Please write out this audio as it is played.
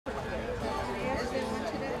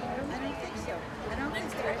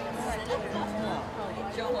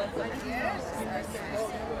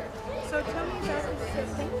So tell me about this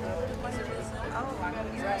thing. Oh, you're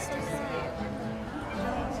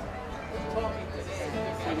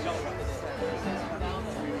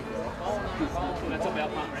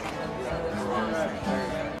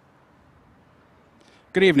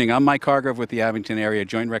Good evening. I'm Mike Hargrove with the Abington Area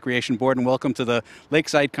Joint Recreation Board, and welcome to the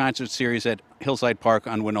Lakeside Concert Series at Hillside Park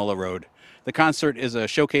on Winola Road. The concert is a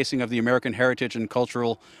showcasing of the American Heritage and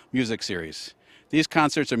Cultural Music Series. These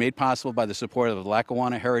concerts are made possible by the support of the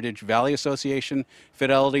Lackawanna Heritage Valley Association,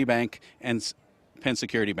 Fidelity Bank, and Penn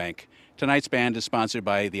Security Bank. Tonight's band is sponsored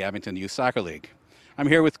by the Abington Youth Soccer League. I'm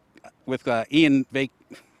here with Ian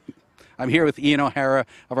O'Hara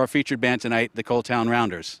of our featured band tonight, the Coaltown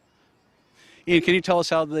Rounders. Ian, can you tell us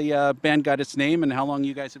how the band got its name and how long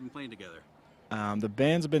you guys have been playing together? The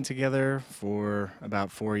band's been together for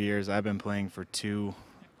about 4 years. I've been playing for 2.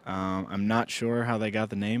 I'm not sure how they got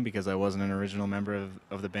the name because I wasn't an original member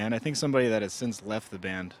of the band. I think somebody that has since left the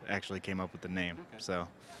band actually came up with the name. Okay. So,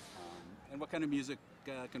 and what kind of music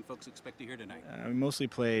can folks expect to hear tonight? we mostly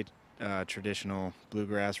play traditional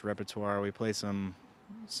bluegrass repertoire. We play some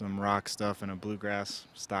rock stuff in a bluegrass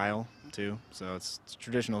style too. So it's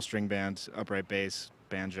traditional string band, upright bass,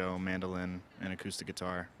 banjo, mandolin, and acoustic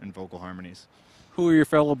guitar, and vocal harmonies. Who are your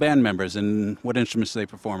fellow band members and what instruments do they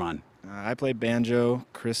perform on? I play banjo.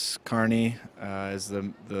 Chris Carney is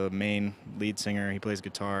the main lead singer. He plays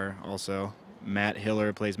guitar also. Matt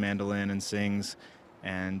Hiller plays mandolin and sings,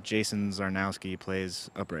 and Jason Zarnowski plays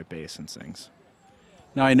upright bass and sings.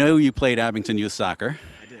 Now, I know you played Abington Youth Soccer.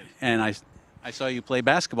 I did. And I saw you play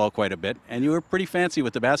basketball quite a bit, and you were pretty fancy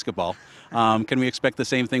with the basketball. Can we expect the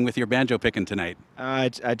same thing with your banjo picking tonight? I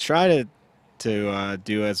try to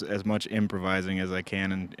do as much improvising as I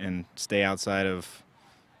can and stay outside of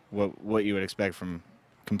what you would expect from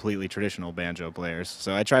completely traditional banjo players.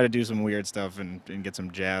 So I try to do some weird stuff and get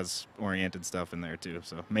some jazz-oriented stuff in there too.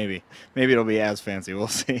 So maybe it'll be as fancy. We'll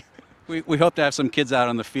see. We hope to have some kids out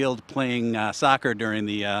on the field playing soccer during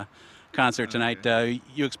the concert tonight.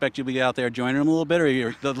 You expect you'll be out there joining them a little bit, or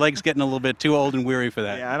are the legs getting a little bit too old and weary for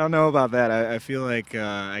that? Yeah, I don't know about that. I feel like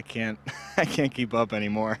I can't keep up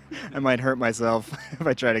anymore. I might hurt myself if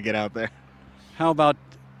I try to get out there. How about,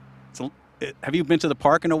 have you been to the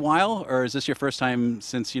park in a while, or is this your first time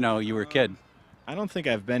since you were a kid? I don't think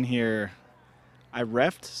I've been here. I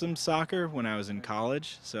reffed some soccer when I was in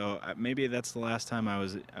college, so maybe that's the last time I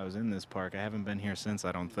was in this park. I haven't been here since,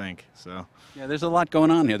 I don't think. So yeah, there's a lot going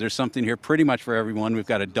on here. There's something here pretty much for everyone. We've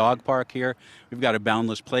got a dog park here. We've got a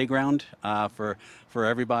boundless playground for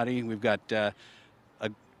everybody. We've got a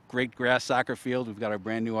great grass soccer field. We've got our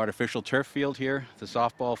brand new artificial turf field here, the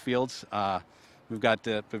softball fields. We've got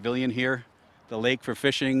the pavilion here, the lake for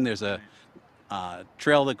fishing. There's a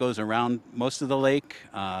trail that goes around most of the lake.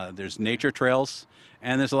 There's nature trails,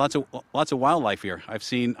 and there's lots of wildlife here. I've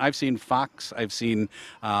seen fox. I've seen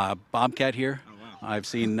bobcat here. Oh, wow. I've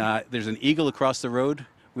seen there's an eagle across the road.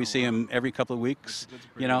 We see him every couple of weeks.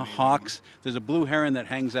 That's Hawks. There's a blue heron that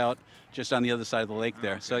hangs out just on the other side of the lake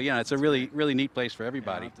there. Okay. So yeah, it's a really neat place for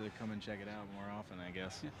everybody. I'll have to come and check it out more often, I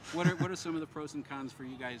guess. Yeah. What are some of the pros and cons for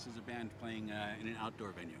you guys as a band playing in an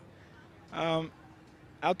outdoor venue?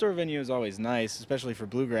 Outdoor venue is always nice, especially for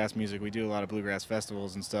bluegrass music. We do a lot of bluegrass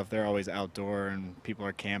festivals and stuff. They're always outdoor, and people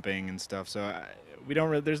are camping and stuff. So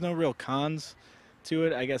there's no real cons to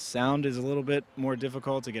it. I guess sound is a little bit more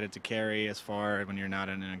difficult to get it to carry as far when you're not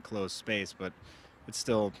in an enclosed space, but it's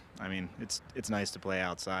still, it's nice to play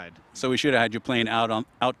outside. So we should have had you playing out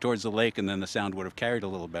towards the lake, and then the sound would have carried a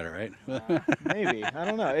little better, right? Maybe. I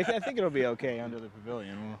don't know. I think it'll be okay under the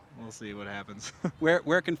pavilion. We'll see what happens.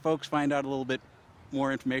 Where can folks find out a little bit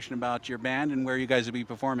more information about your band and where you guys will be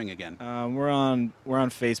performing again? We're on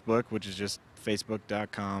Facebook, which is just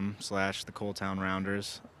facebook.com/the Coaltown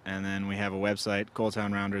Rounders, and then we have a website,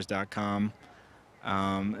 coaltownrounders.com.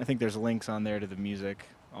 I think there's links on there to the music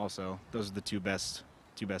also. Those are the two best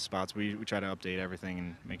spots. We try to update everything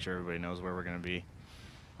and make sure everybody knows where we're going to be.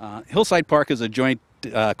 Hillside Park is a joint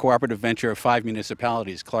cooperative venture of 5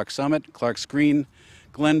 municipalities: Clark Summit, Clark's Green,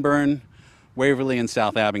 Glenburn, Waverly, and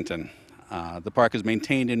South Abington. The park is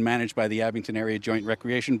maintained and managed by the Abington Area Joint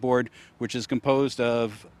Recreation Board, which is composed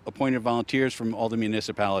of appointed volunteers from all the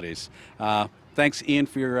municipalities. Thanks, Ian,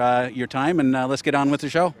 for your time, and let's get on with the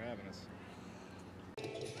show. For having us.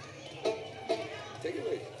 Take it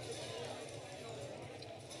away.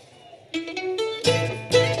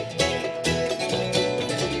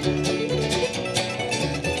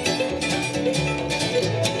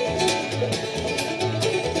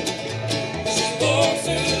 She walks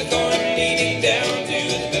through the garden leading down to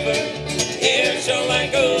the river. Hair shone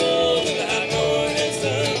like gold in the hot morning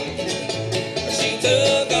sun. She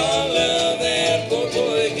took all love that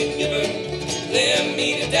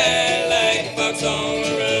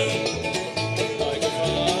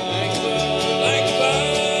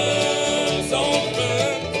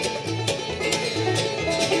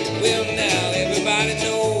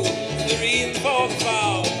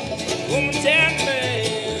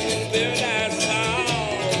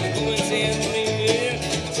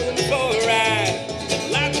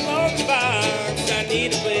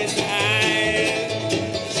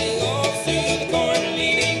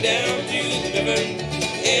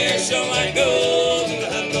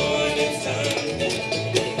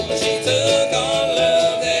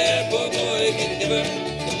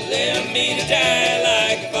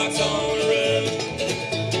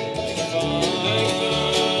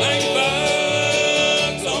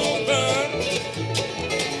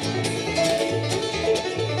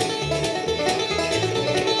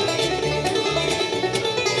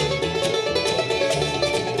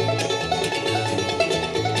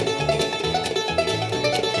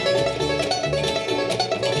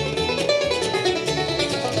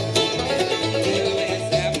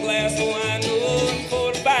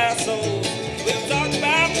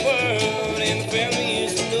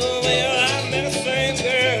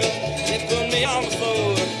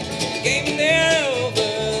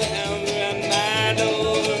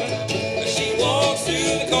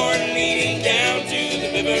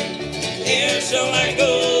shone like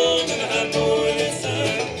gold in the hot morning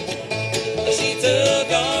sun. She took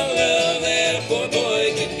all love that a poor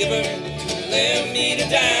boy could give her, left me to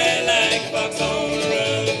die like a fox on the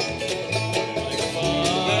run. Like a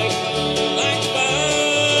fox on the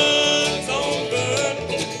run.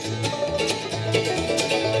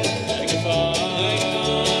 Like a fox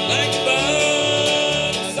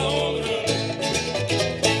on the run.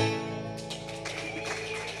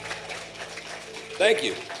 Thank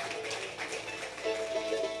you.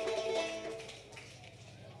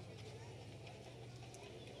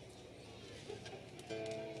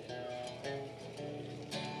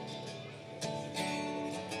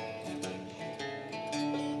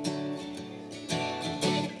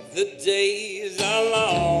 The days are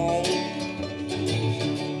long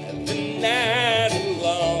and the night is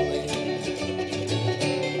long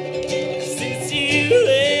since you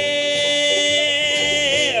left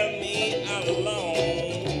me all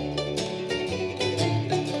alone.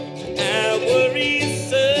 I worry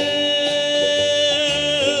so,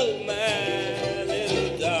 my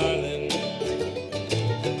little darling.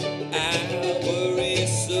 I worry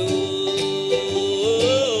so.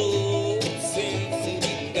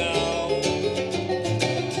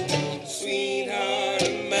 Sweetheart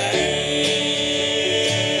of mine,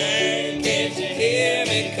 can't you hear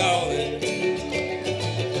me calling?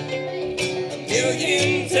 A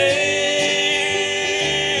million times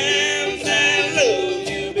I love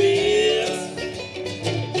you best.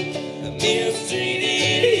 I mistreated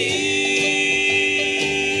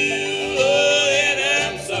you, oh, and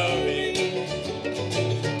I'm sorry.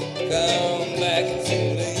 Come back to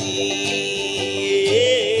me.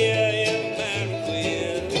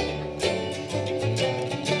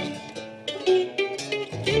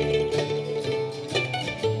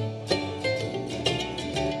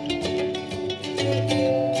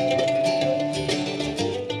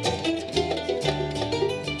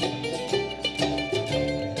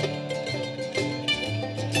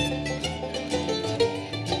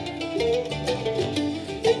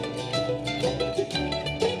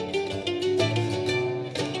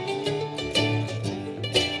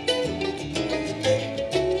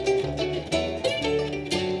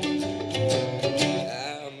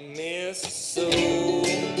 So,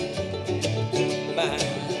 my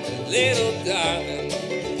little darling,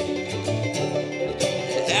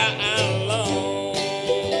 how I long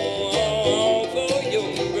for your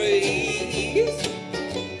embrace.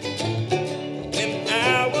 When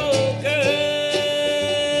I woke up,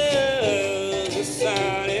 the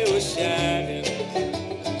sun it was shining.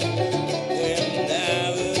 When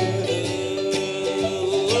I looked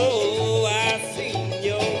up, oh, I seen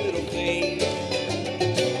your little face.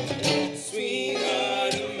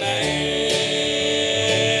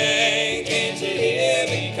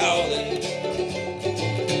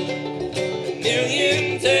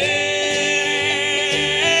 Million times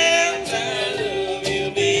I love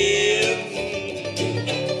you, babe.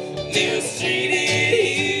 Mistreated you,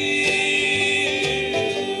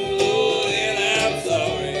 oh, and I'm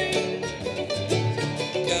sorry.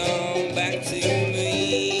 Come back to me,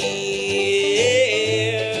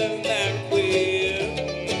 my request.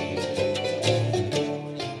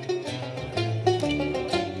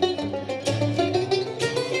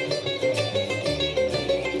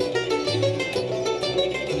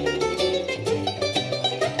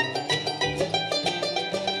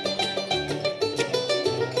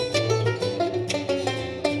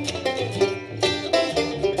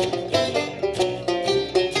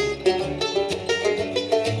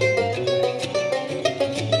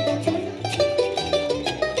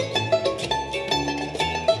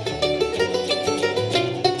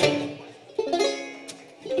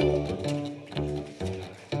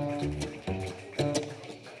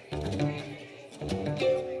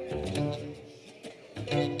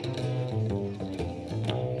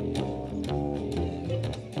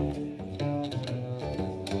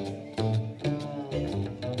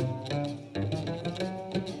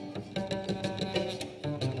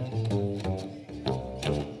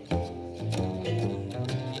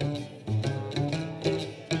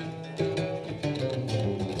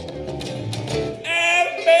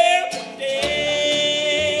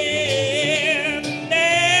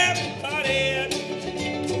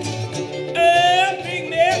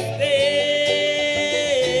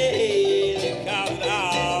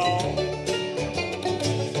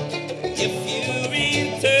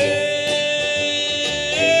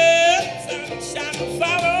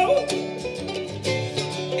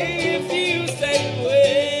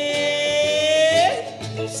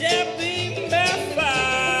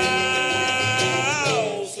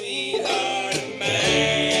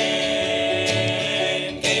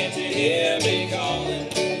 Hear me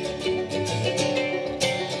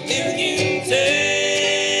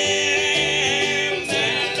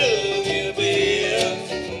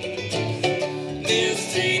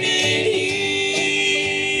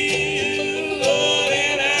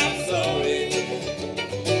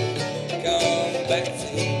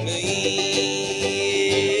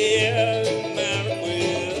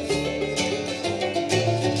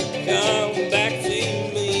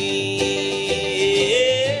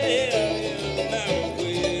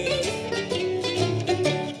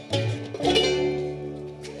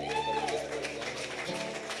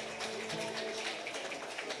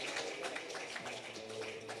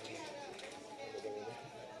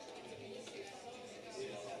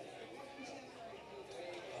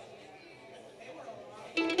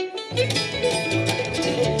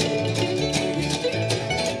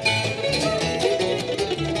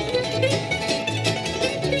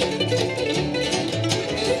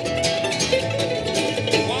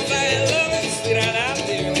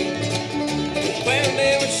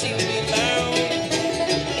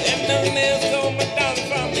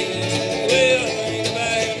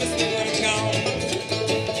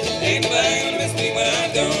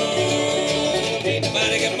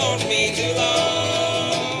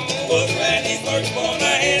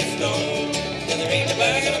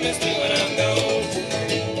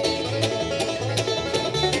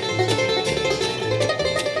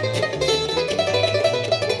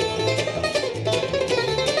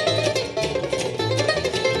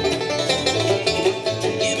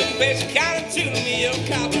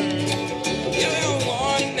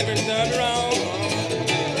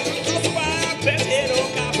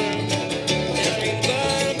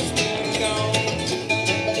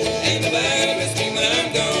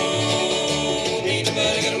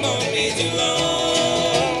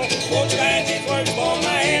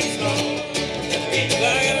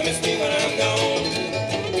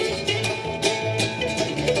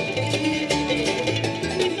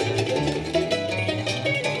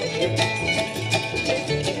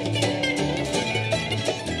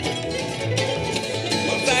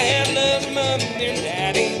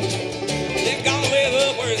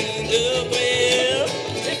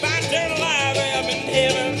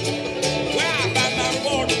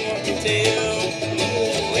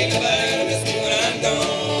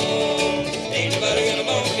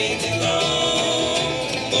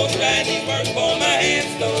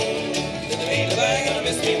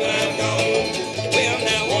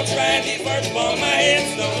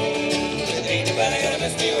alone. Ain't nobody gonna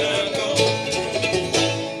miss me when I'm gone.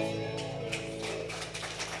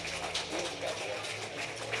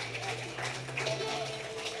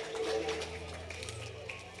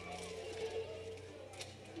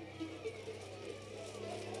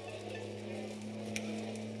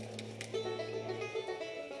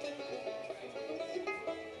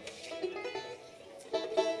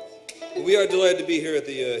 We are delighted to be here at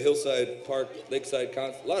the Hillside Park Lakeside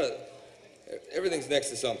Concert. Everything's next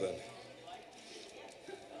to something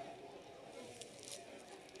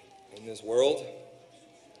in this world.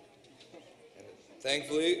 And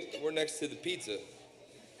thankfully, we're next to the pizza.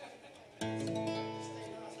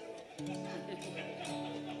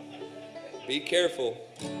 Be careful.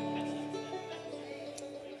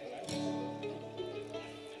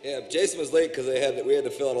 Yeah, Jason was late because we had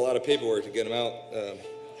to fill out a lot of paperwork to get him out. Yeah,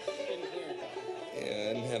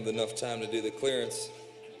 I didn't have enough time to do the clearance.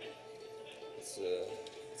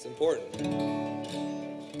 It's important.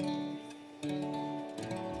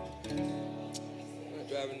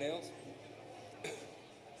 Driving nails.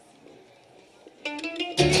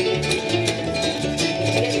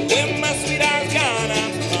 When my sweetheart's gone,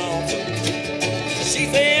 I'm alone. She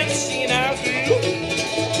said that she and I was through.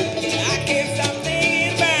 I can't stop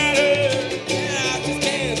thinking about her. I just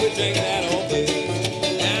can't quit drinking that old booze.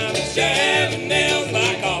 I'm just driving nails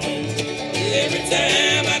my coffin every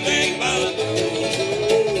time I drink Malibu.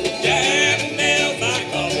 Driving nails my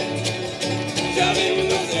coffin, driving with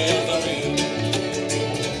those nails on you.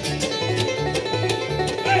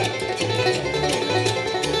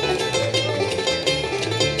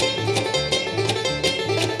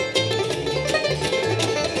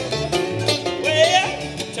 Well,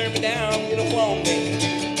 turn me down, you don't want me.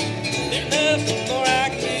 There's nothing more I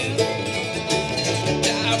can do.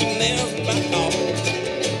 Driving nails in my coffin,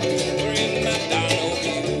 or in my Donald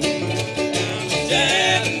view. I'm just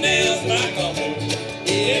driving nails in my coffin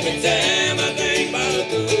every time I think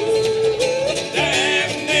Malibu.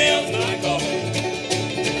 Driving nails in my coffin,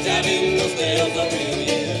 driving those nails on real,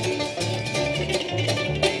 yeah.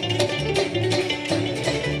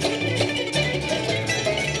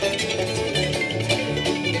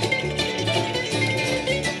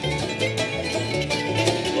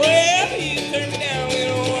 Well, you turn me down, you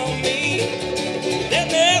don't want me. There's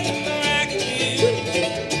nothing more I can do.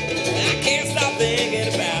 I can't stop thinking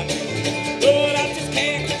about you. Lord, I just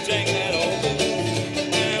can't quit drinking that old booze.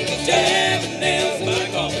 I'm just driving nails in my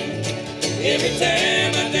coffin every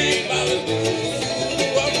time I think Malibu.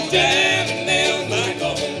 I'm just driving nails in my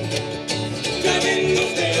coffin, driving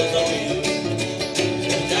those nails on you.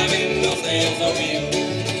 Driving those nails on you.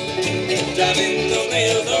 Driving those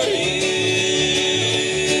nails on you.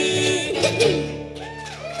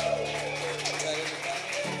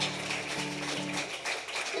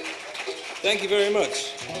 Thank you very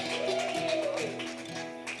much.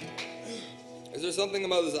 Is there something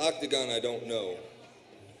about this octagon I don't know?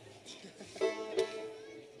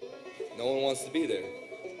 No one wants to be there.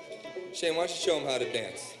 Shane, why don't you show them how to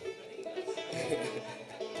dance?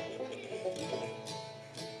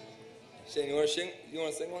 Shane, you want to sing? You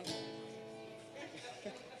want to sing one?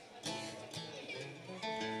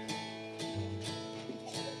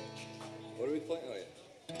 What are we playing? Oh yeah.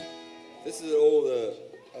 This is an old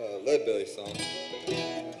Leadbelly song. You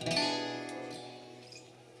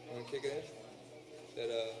want to kick it in? That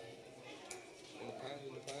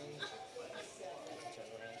in the pines.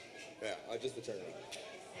 Yeah, just the turnaround.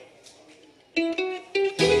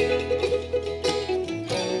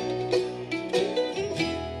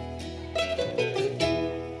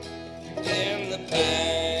 In the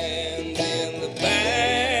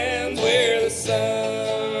pines where the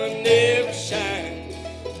sun never shines,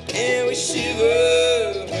 and we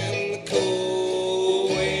shiver when the cold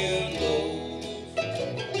wind blows.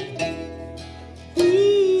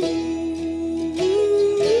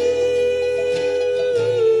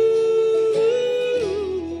 Ooh,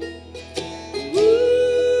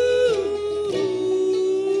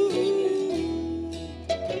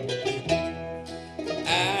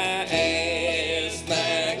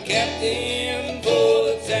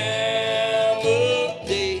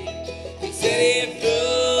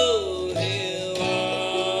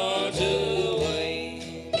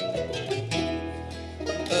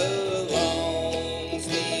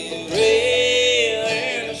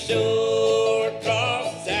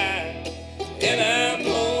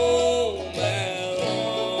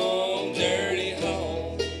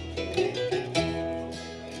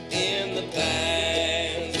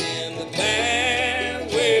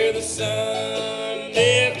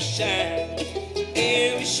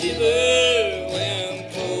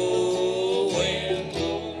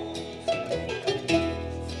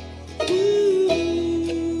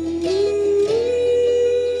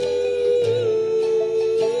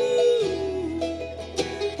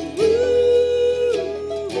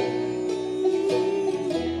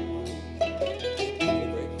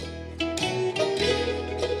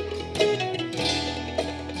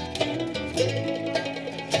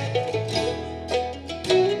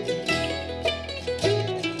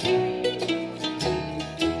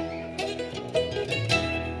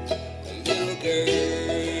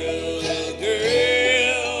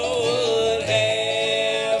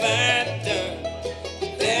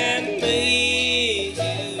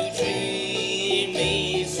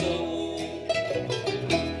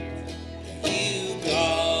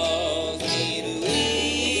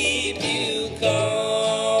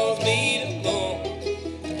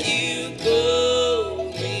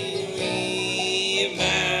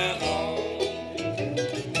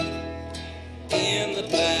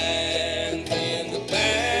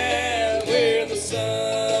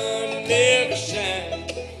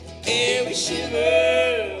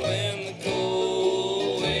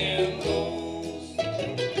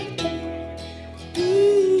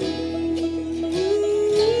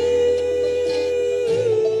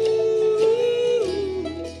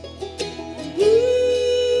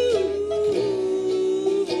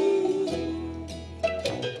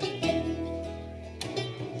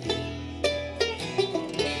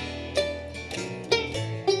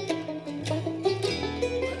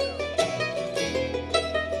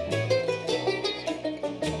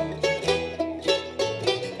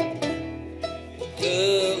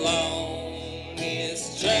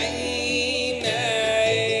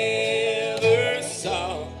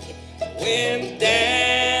 went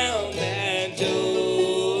down that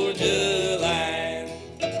Georgia line.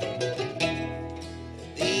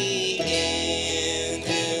 The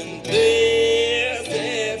engine bell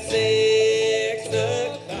at 6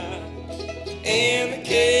 o'clock, and the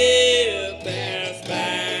cab passed by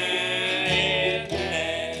at 9.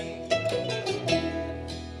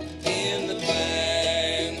 In the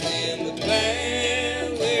pines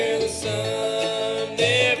where the sun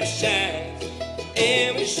never shines,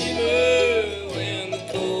 and we shiver when the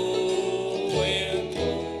cold wind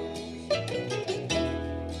blows.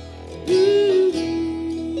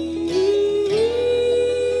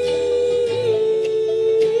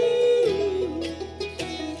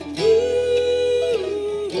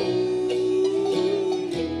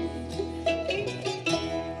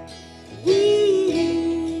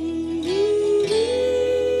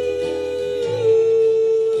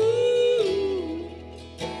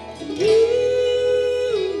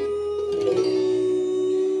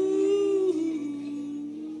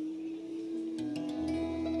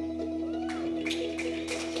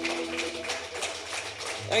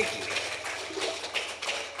 Thank you.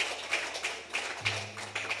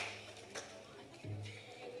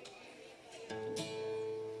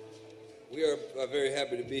 We are very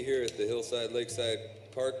happy to be here at the Hillside Lakeside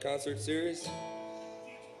Park Concert Series,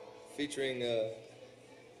 featuring,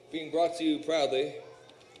 being brought to you proudly,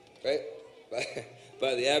 right,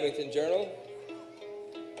 by the Abington Journal.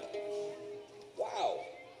 Wow,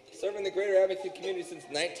 serving the greater Abington community since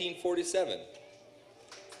 1947.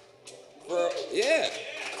 Yeah.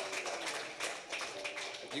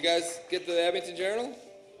 You guys get the Abington Journal?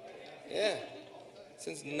 Yeah.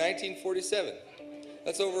 Since 1947.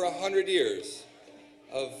 That's over 100 years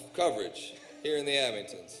of coverage here in the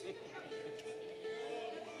Abingtons.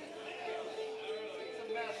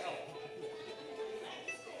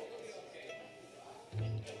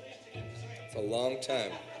 It's a long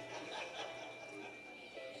time.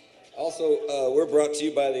 Also, we're brought to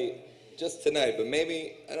you by just tonight, but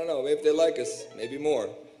maybe, I don't know, maybe if they like us, maybe more,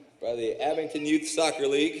 by the Abington Youth Soccer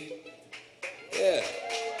League. Yeah.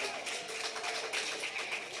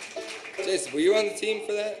 Jason, were you on the team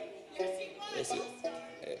for that? Yes, he was.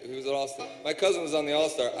 He was an All-Star. My cousin was on the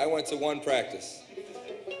All-Star. I went to one practice.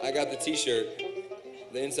 I got the t-shirt,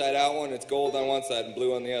 the inside-out one. It's gold on one side and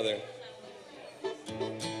blue on the other.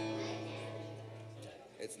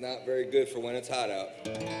 It's not very good for when it's hot out.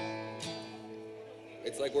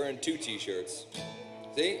 It's like wearing two t-shirts.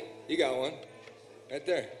 See? You got one. Right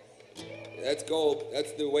there. That's gold.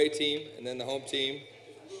 That's the away team, and then the home team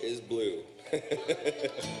is blue.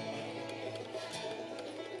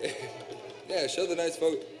 Yeah, show the nice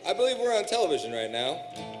folks. I believe we're on television right now.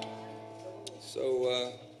 So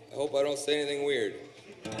I hope I don't say anything weird.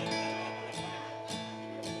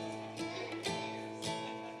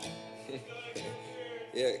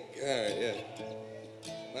 Yeah, all right, yeah.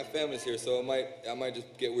 My family's here, so I might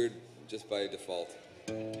just get weird just by default.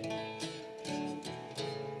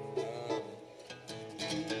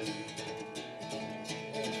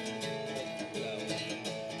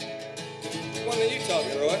 One that you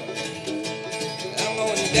talking, Roy? I'm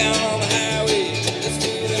going down on the highway, let's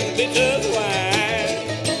do them bitches wide.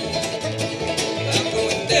 I'm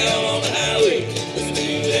going down on the highway, let's do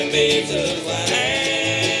them bitches wide.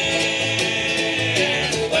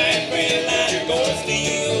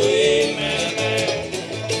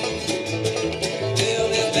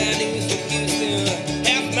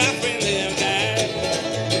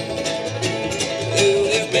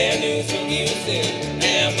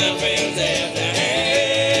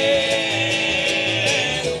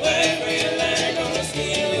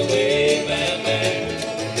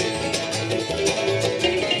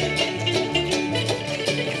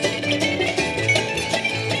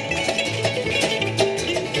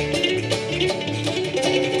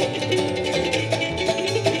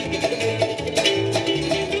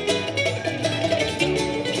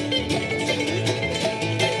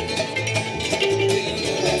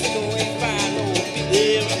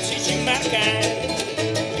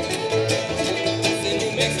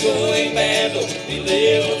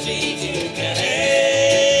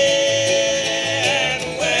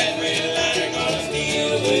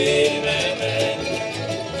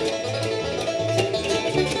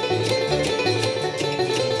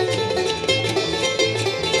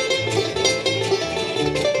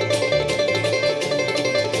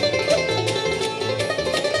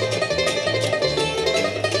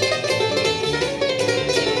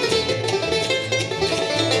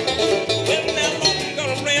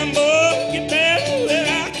 Get back where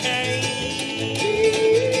I came.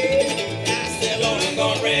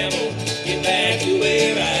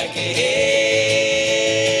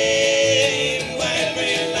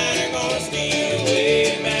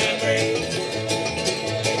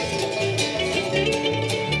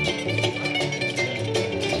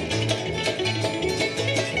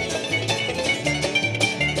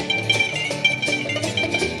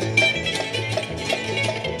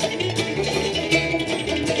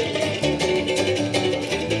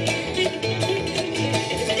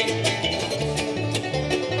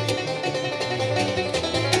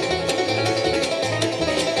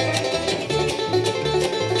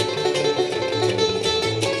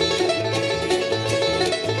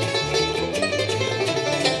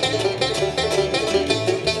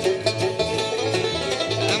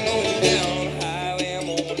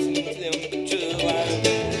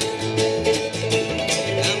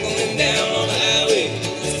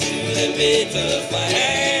 to find.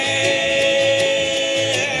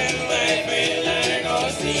 White Freightliner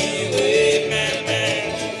gonna steal away my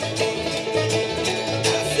mind. I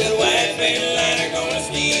said white Freightliner gonna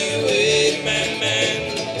steal away my mind.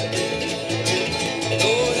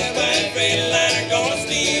 Oh, that white Freightliner gonna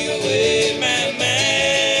steal away my mind.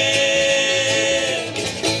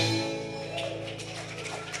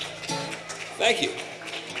 Thank you.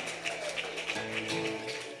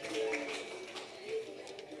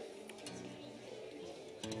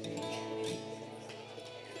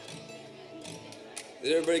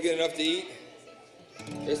 Did everybody get enough to eat?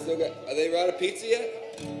 They're still got, are they out of pizza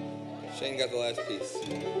yet? Shane got the last piece.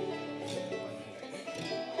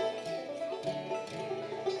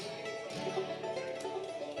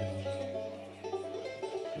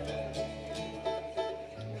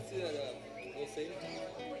 Let's see that little Sadie.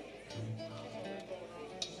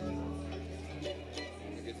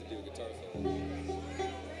 I get to do a guitar solo.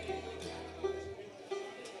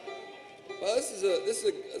 Well, this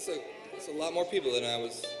is a lot more people than I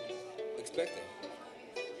was expecting.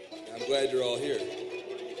 I'm glad you're all here,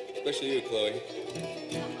 especially you, Chloe.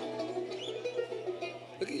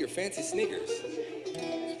 Look at your fancy sneakers.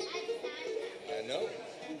 I know.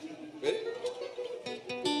 Ready?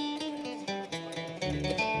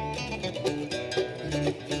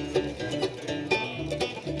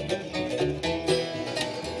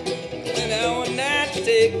 When I one night to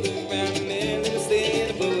take a look around the man, let me stay in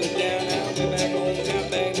the boat down. I went back home,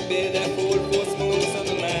 got back to bed. That 44 smoke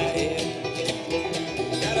something in my head.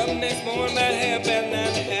 Got up next morning about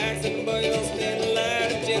 9:30, the axe and the boy don't stand in line.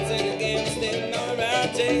 The Jensen again standing all around,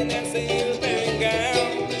 taking that same bang gown.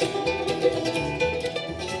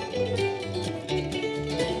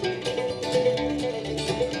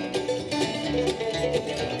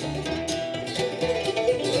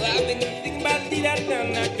 Well, I've been thinking about the that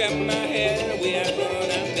down. I grabbed my head and away I run.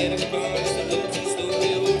 I met a girl, it's a little too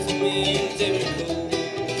slowly over to me in Jericho.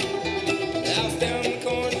 I was down in the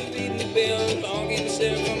corner, reading the bell, long in the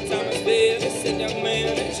sheriff from Thomasville. They said, young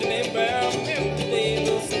man, it's your name Brown, man, today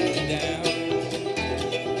we'll sit you down.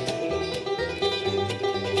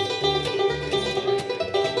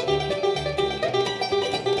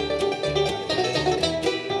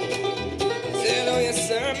 I said, oh yes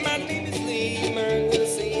sir, my name is Lee, married with a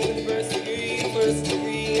C, first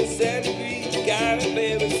degree, and second degree, you got it,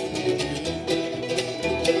 baby.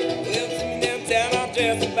 Well, took me downtown, I'll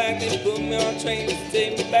dress it back, they put me on a train to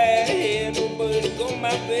take me back. Had nobody to go my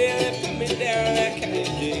bed, they put me down that kind of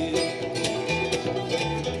jail.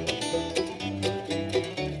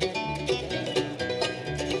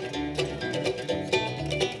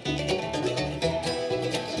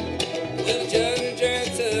 Well, the judge and jury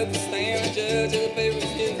took the stand, the judge of the paper was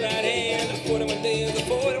his right hand. The 41 days, the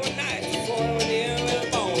 41 nights, the 41 years with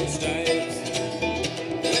a bone stripes.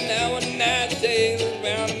 And now one night, the days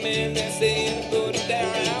around the men, they say, put it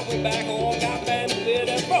down. I went back home, got back to bed,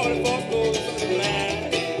 that 44 scores on the line.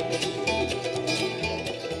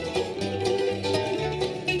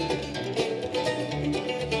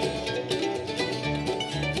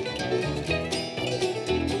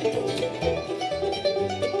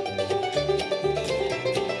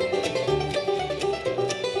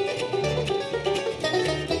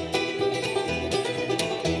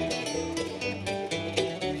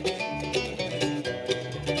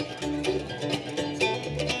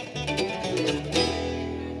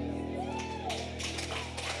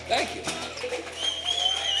 Thank you.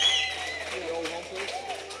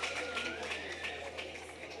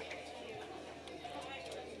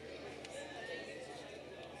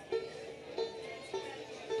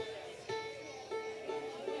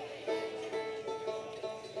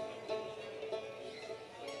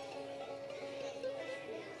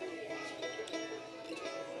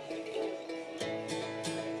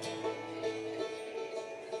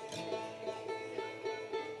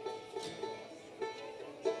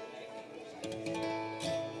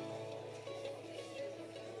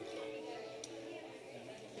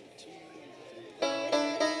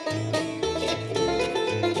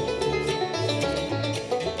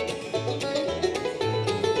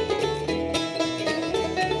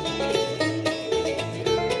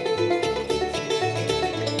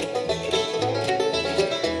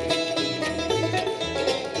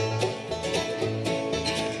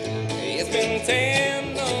 It's been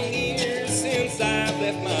 10 long years since I've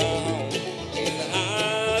left my home in the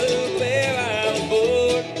heart of where I was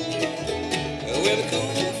born, where the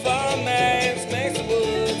cool fall nights makes the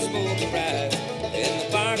woods smoke rise and the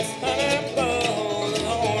fox hunt for the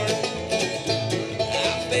horn. I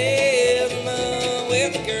fell in love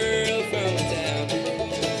with a girl from the town,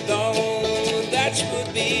 thought that she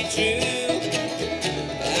would be true.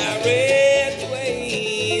 I read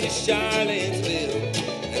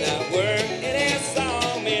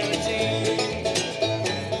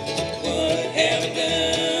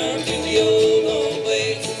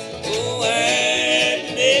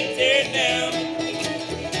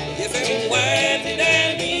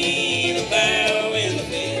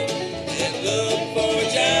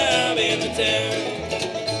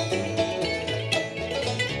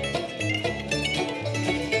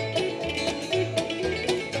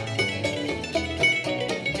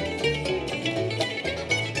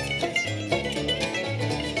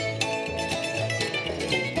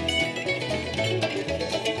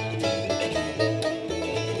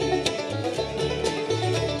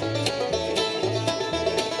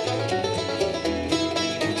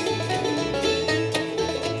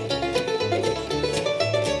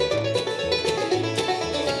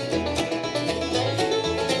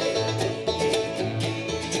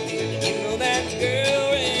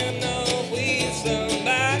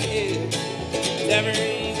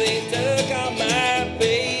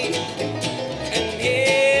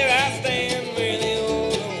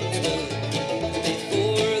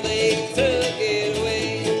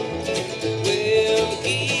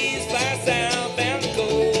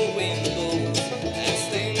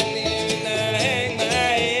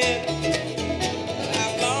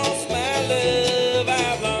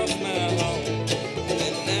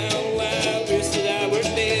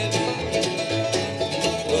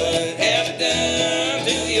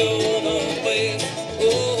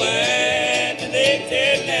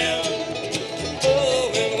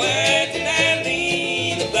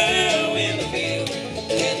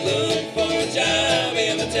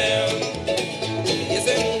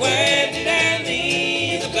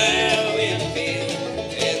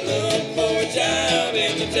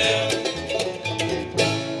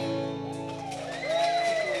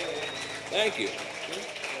Thank you.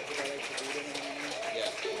 Yeah.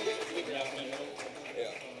 Yeah.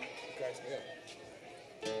 Cracks me up.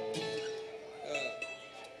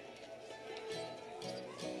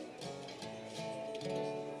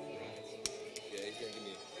 Yeah, he's gonna give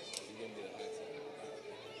me the high side.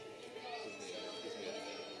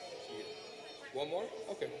 One more?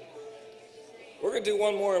 Okay. We're gonna do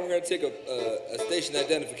one more, and we're gonna take a station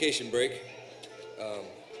identification break.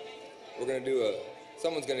 We're gonna do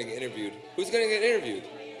someone's gonna get interviewed. Who's gonna get interviewed?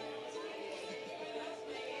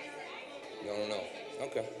 No.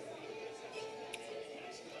 Okay.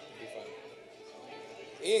 Be fine.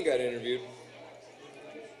 Ian got interviewed.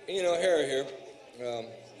 Ian O'Hara here.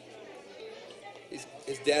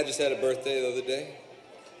 His dad just had a birthday the other day.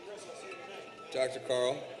 Dr.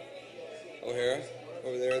 Carl O'Hara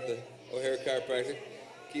over there at the O'Hara Chiropractic,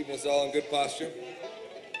 keeping us all in good posture.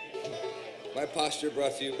 My posture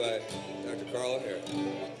brought to you by Dr. Carl O'Hara. You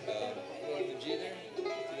want the G there? See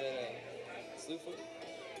that slew foot?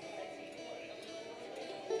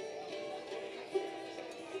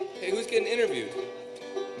 Hey, who's getting interviewed?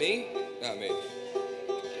 Me? Not me.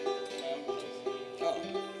 Oh,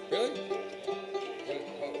 really? What?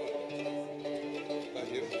 About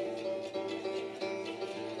you?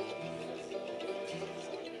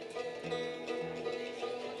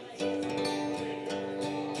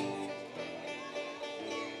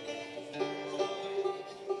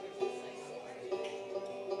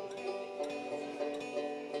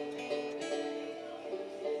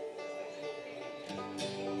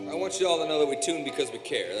 I want you all to know that we tune because we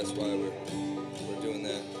care. That's why we're doing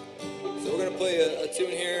that. So we're gonna play a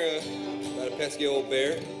tune here about a pesky old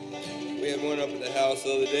bear. We had one up at the house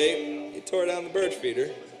the other day. He tore down the bird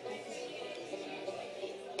feeder.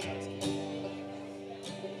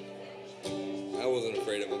 I wasn't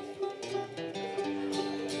afraid of him.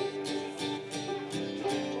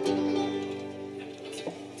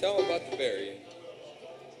 Tell him about the bear. Ian.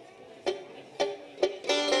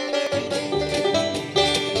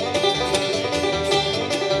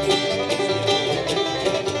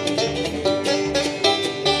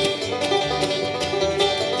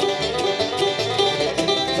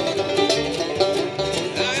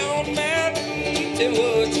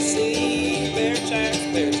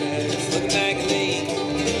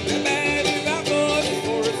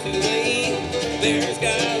 Bear's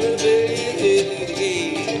got a big head to the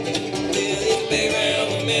gate. Well, it's big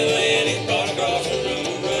round the middle and it's brought across the room.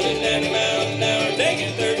 Running down the mountain now,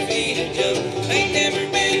 taking 30 feet and jump. Ain't never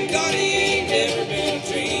been caught, he ain't never been a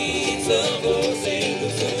tree. Some boys say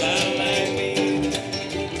looks a lot like me.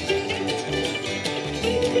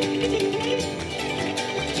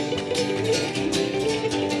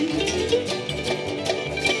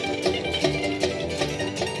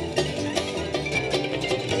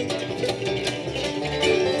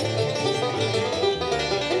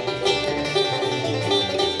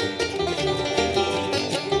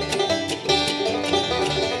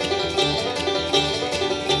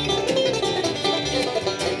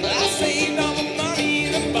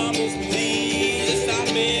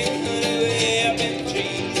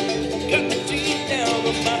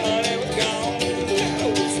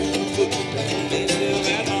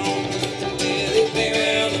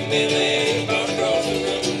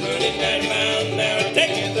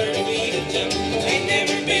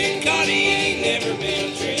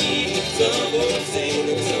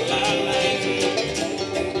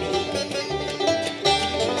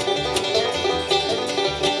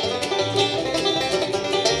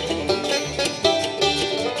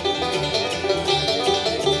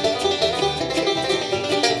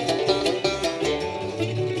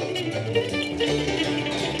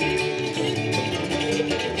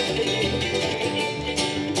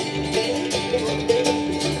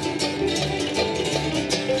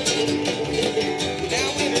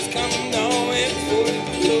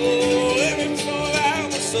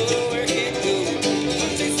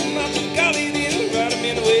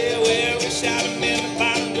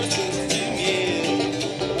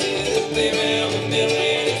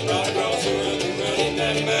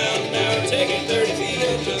 Taking 30 feet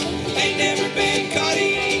and jump. Ain't never been caught,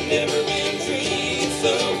 he ain't never been treed.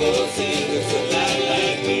 Some folks say he looks a lot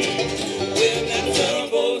like me. Well, now some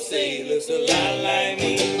folks say he looks a lot like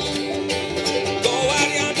me. Go out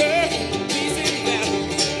yonder, peace in the valley.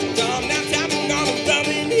 Come downtown, I'm gonna thumb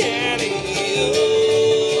in the alley. Oh,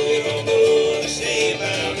 you don't know the shame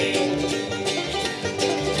about me.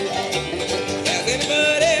 Has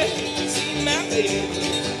anybody seen my face?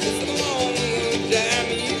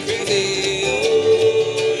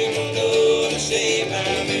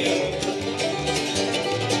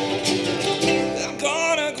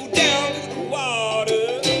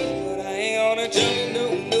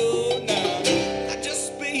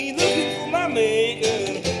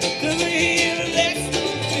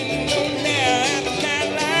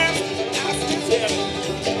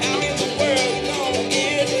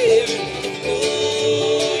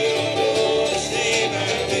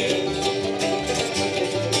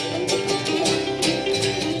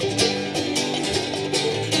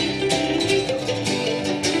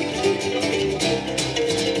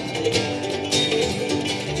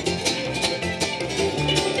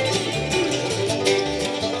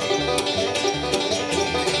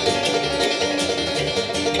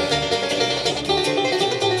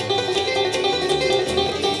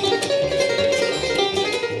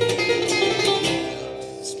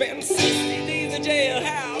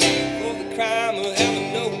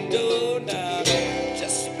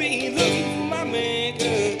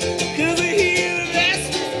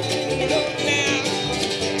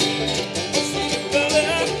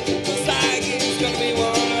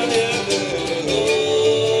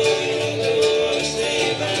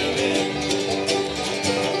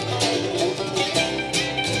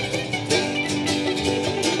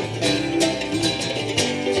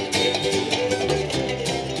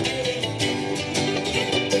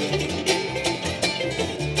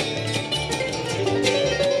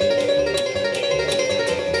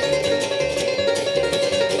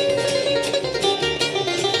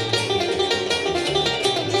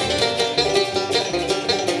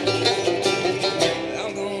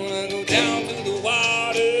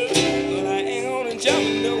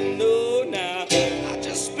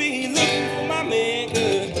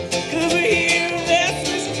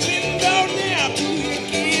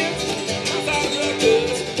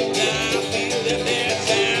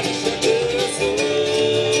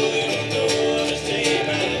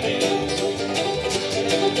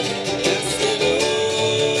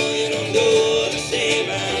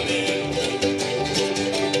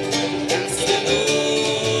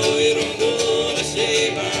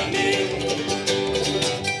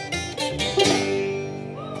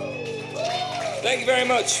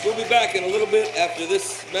 much. We'll be back in a little bit after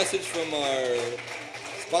this message from our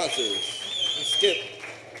sponsors. Skip.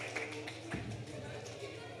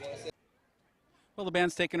 Well, the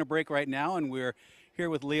band's taking a break right now, and we're here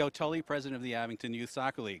with Leo Tully, president of the Abington Youth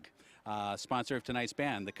Soccer League, sponsor of tonight's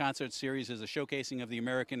band. The concert series is a showcasing of the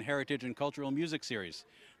American Heritage and Cultural Music Series.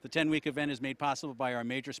 The 10-week event is made possible by our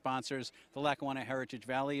major sponsors, the Lackawanna Heritage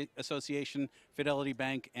Valley Association, Fidelity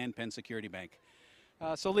Bank, and Penn Security Bank.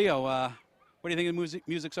 So, Leo, what do you think of the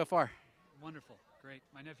music so far? Wonderful, great.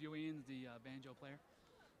 My nephew Ian's the banjo player,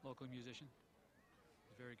 local musician.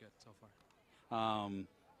 Very good so far.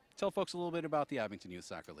 Tell folks a little bit about the Abington Youth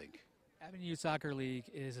Soccer League. Abington Youth Soccer League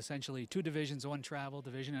is essentially two divisions, one travel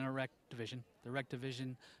division and a rec division. The rec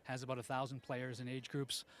division has about 1,000 players in age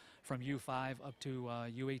groups from U5 up to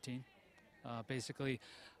U18. Basically,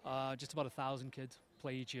 just about 1,000 kids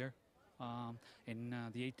play each year in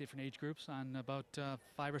the 8 different age groups on about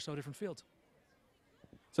 5 or so different fields.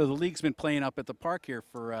 So the league's been playing up at the park here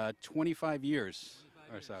for 25 years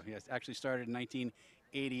or so. Yes, actually started in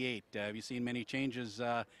 1988. Have you seen many changes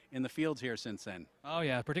in the fields here since then? Oh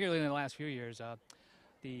yeah, particularly in the last few years.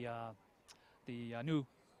 The new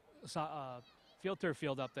field turf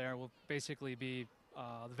field up there will basically be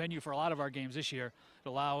the venue for a lot of our games this year.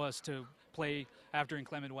 It'll allow us to play after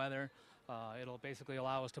inclement weather. It'll basically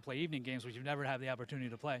allow us to play evening games, which you've never had the opportunity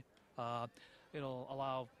to play. It'll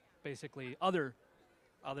allow basically other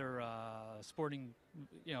sporting,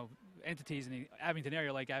 entities in the Abington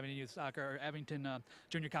area, like Abington Youth Soccer or Abington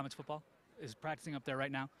Junior Comets Football is practicing up there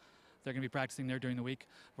right now. They're going to be practicing there during the week.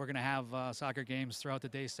 We're going to have soccer games throughout the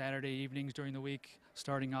day, Saturday evenings during the week,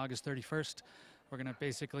 starting August 31st. We're going to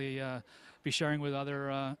basically be sharing with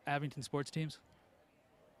other Abington sports teams.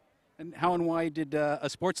 And how and why did a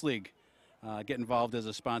sports league get involved as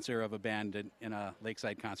a sponsor of a band in a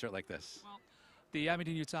lakeside concert like this? Well, the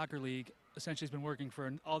Abington Youth Soccer League essentially has been working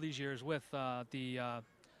for all these years with the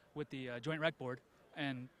Joint Rec Board,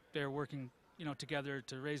 and they're working, together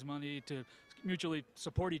to raise money to mutually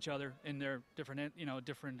support each other in their different,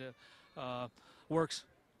 different works.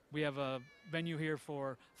 We have a venue here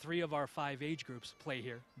for 3 of our 5 age groups play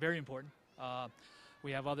here. Very important.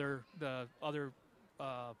 We have other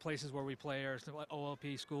places where we play, our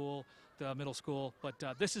OLP school, the middle school, but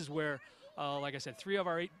this is where, like I said, 3 of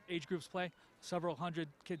our 8 age groups play. Several hundred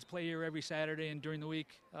kids play here every Saturday and during the week,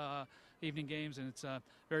 evening games, and it's a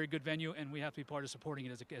very good venue, and we have to be part of supporting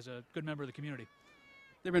it as a good member of the community.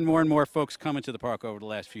 There have been more and more folks coming to the park over the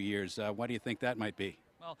last few years. Why do you think that might be?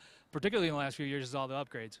 Well, particularly in the last few years is all the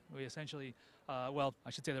upgrades. We essentially, I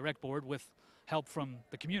should say the rec board, with help from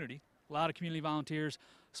the community, a lot of community volunteers,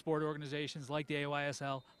 sport organizations like the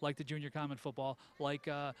AYSL, like the Junior Common Football, like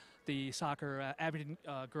the soccer, Abington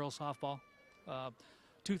girls softball,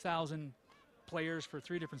 2,000 players for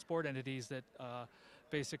 3 different sport entities that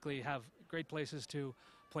basically have great places to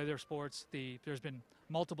play their sports. There's been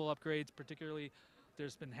multiple upgrades, particularly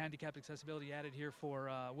there's been handicapped accessibility added here for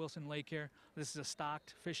Wilson Lake here. This is a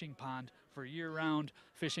stocked fishing pond for year-round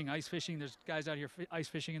fishing, ice fishing. There's guys out here ice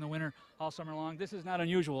fishing in the winter all summer long. This is not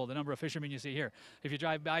unusual, the number of fishermen you see here. If you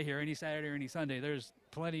drive by here any Saturday or any Sunday, there's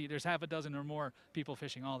half a dozen or more people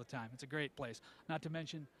fishing all the time. It's a great place. Not to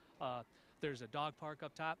mention there's a dog park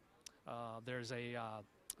up top. There's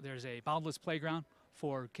a boundless playground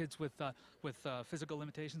for kids with physical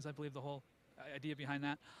limitations. I believe the whole idea behind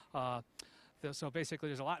that. So basically,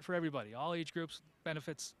 there's a lot for everybody, all age groups,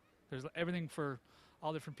 benefits. There's everything for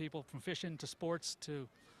all different people, from fishing to sports to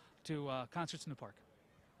concerts in the park.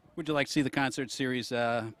 Would you like to see the concert series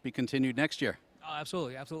be continued next year? Oh,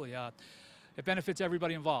 absolutely, absolutely. It benefits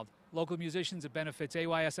everybody involved. Local musicians, it benefits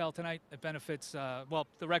AYSL tonight. It benefits, the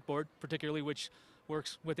rec board particularly, which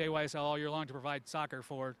works with AYSL all year long to provide soccer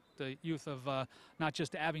for the youth of not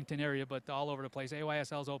just the Abington area, but all over the place.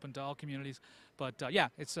 AYSL is open to all communities. But yeah,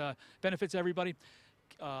 it's benefits everybody.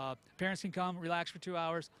 Parents can come, relax for 2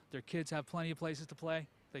 hours. Their kids have plenty of places to play.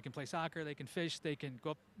 They can play soccer, they can fish, they can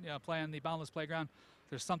go up, play on the boundless playground.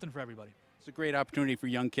 There's something for everybody. It's a great opportunity for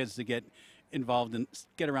young kids to get involved and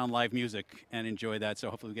get around live music and enjoy that. So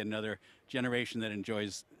hopefully we get another generation that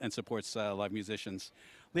enjoys and supports live musicians.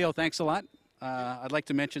 Leo, thanks a lot. I'd like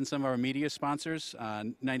to mention some of our media sponsors,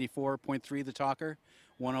 94.3 The Talker,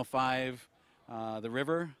 105 The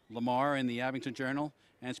River, Lamar, and the Abington Journal,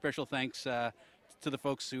 and special thanks to the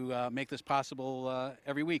folks who make this possible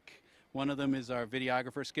every week. One of them is our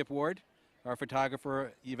videographer, Skip Ward, our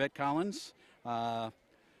photographer, Yvette Collins,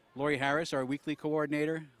 Lori Harris, our weekly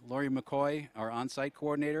coordinator, Lori McCoy, our on-site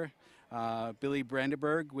coordinator, Billy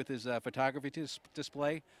Brandenburg with his photography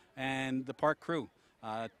display, and the park crew.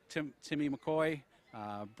 Timmy McCoy,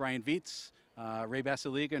 Brian Vietz, Ray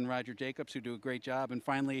Basiliga and Roger Jacobs, who do a great job, and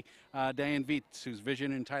finally Diane Vietz, whose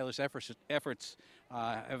vision and tireless efforts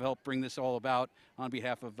have helped bring this all about on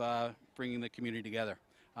behalf of bringing the community together.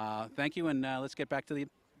 Thank you, and let's get back to the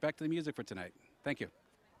music for tonight. Thank you.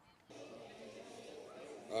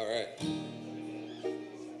 All right.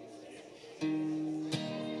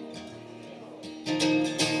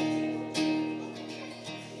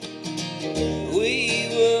 We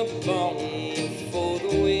were born for the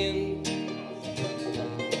wind,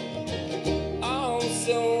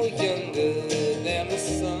 also younger than the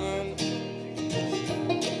sun.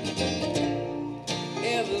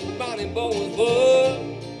 Everybody boy was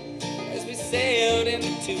born as we sailed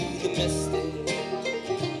into the misty.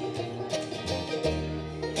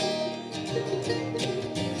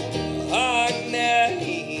 Hard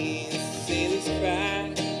night, sailors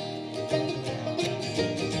cry,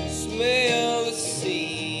 smell the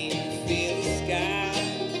sea, feel the sky.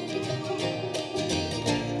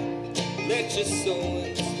 Let your soul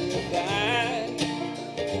fly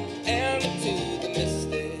into the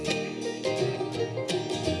misty.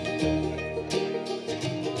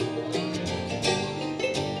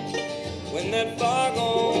 When that fog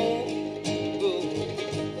on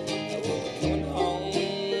coming home.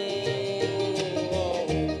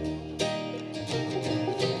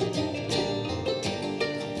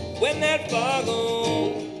 When that fog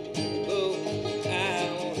on, I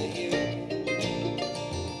wanna hear it.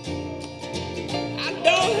 I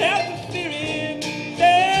don't have to fear it. I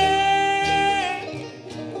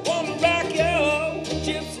wanna rock your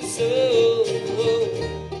gypsy soul.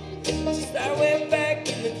 Just I went back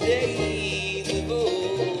in the days of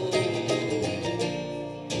old.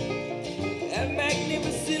 That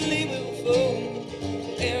magnificently will flow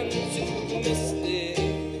into the misty.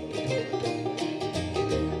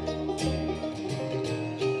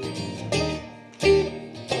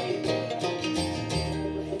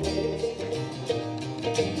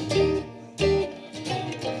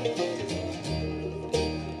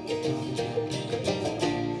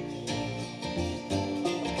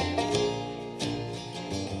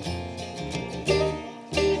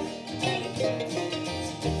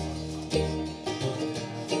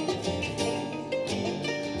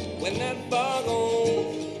 When that fog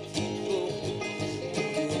on,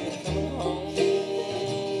 coming home.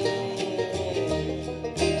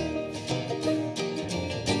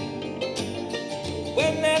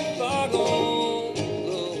 When that fog on,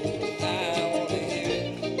 I wanna hear it.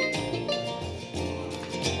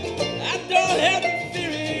 I don't have to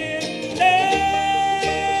fear it. I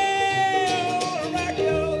wanna rock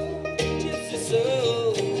your gypsy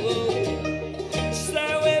soul. Just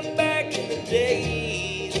like way back in the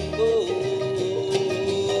days of old.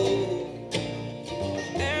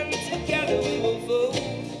 And together we will float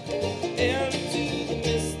into the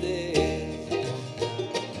misty.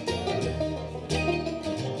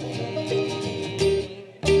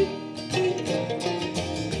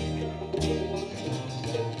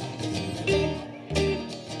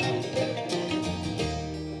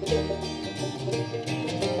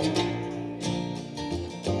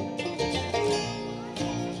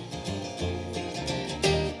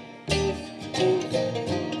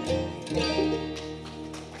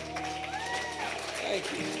 Thank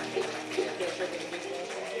you.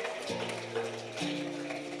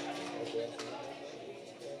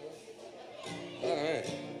 All right.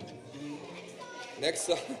 Next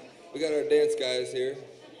song, we got our dance guys here.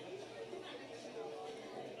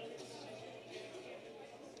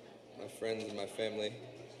 My friends and my family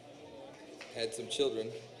had some children,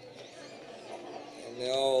 and they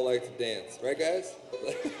all like to dance, right, guys?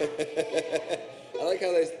 I like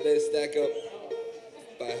how they stack up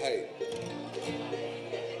by height.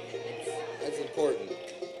 That's important.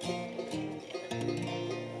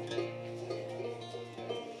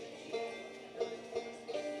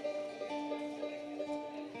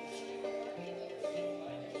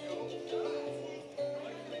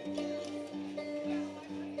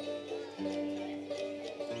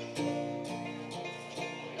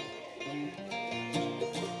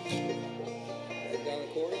 Right down the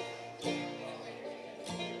chorus.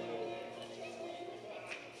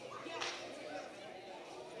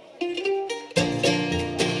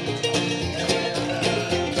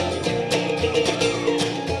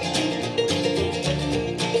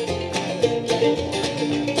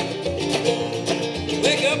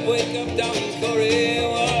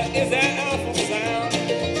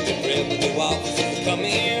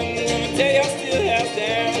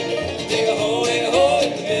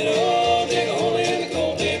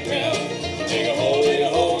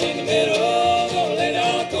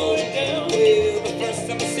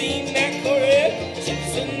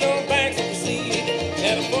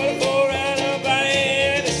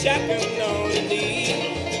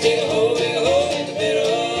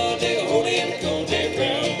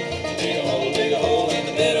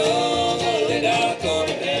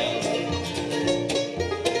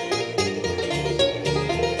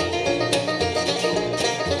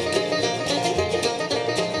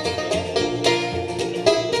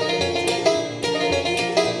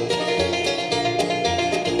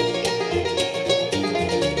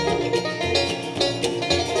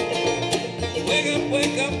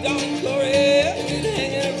 wake up, darling Gloria,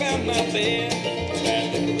 hanging around my bed.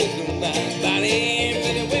 Bad liquor goes through my body,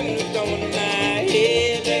 many women are throwing my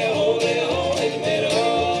head. Dig a hole in the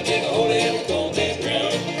middle, dig a hole in the cold dead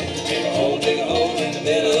ground. Dig a hole in the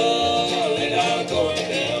middle, lay down, going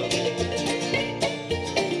down.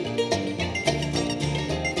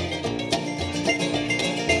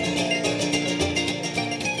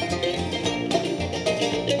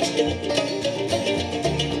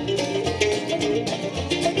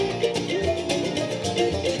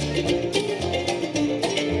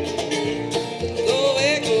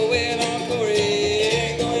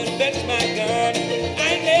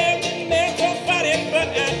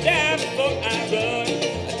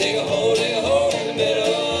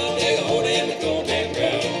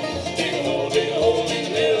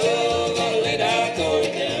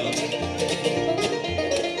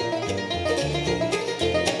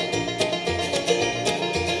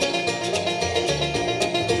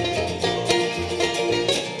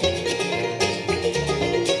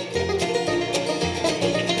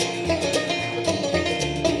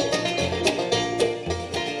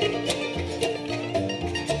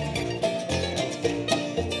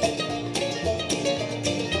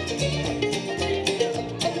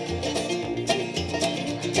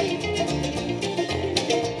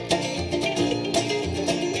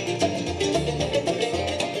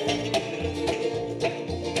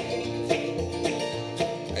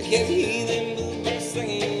 Can't hear them bluebirds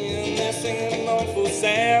singing, they're singing a mournful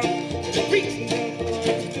sound. They're preaching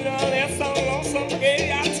to all that song on some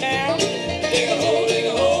gay out town. Dig a hole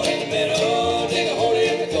in the middle, dig a hole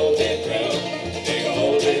in the cold dead ground. Dig a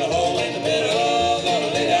hole in the middle,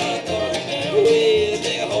 gonna lay down, going down. Yeah,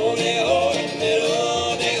 dig a hole in the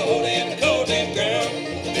middle, dig a hole in the cold dead ground.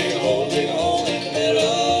 Dig a hole in the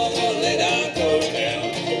middle, gonna lay down, going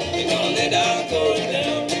down. They're gonna lay down, going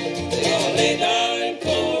down. They're gonna lay down.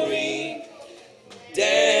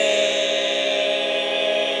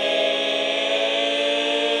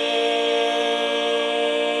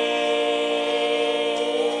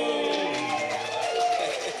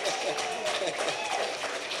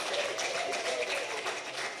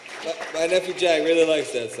 My nephew Jack really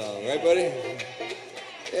likes that song, right, buddy?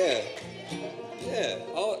 Yeah. Yeah.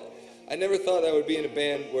 I never thought I would be in a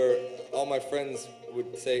band where all my friends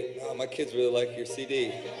would say, "Oh, my kids really like your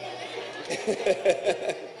CD."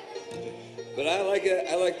 But I like it.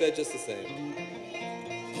 I like that just the same.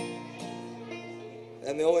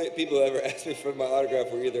 And the only people who ever asked me for my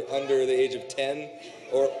autograph were either under the age of 10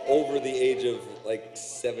 or over the age of like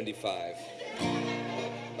 75.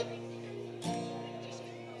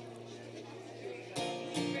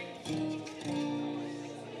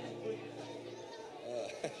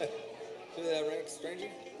 Stranger?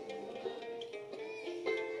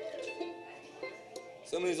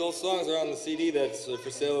 Some of these old songs are on the CD that's for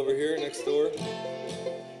sale over here next door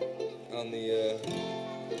on the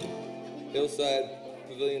hillside,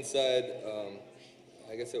 pavilion side.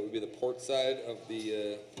 I guess that would be the port side of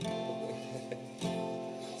the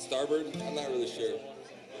starboard. I'm not really sure.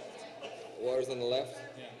 Water's on the left.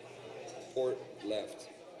 Port left.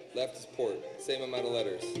 Left is port. Same amount of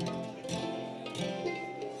letters.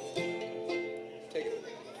 Take it.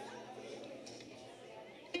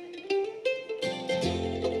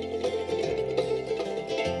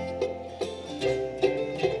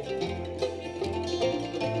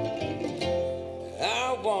 I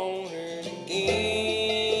want her again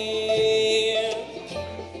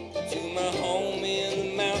to my home in the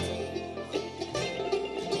mountain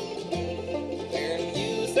and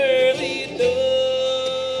use early dawn.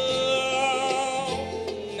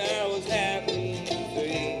 I was happy for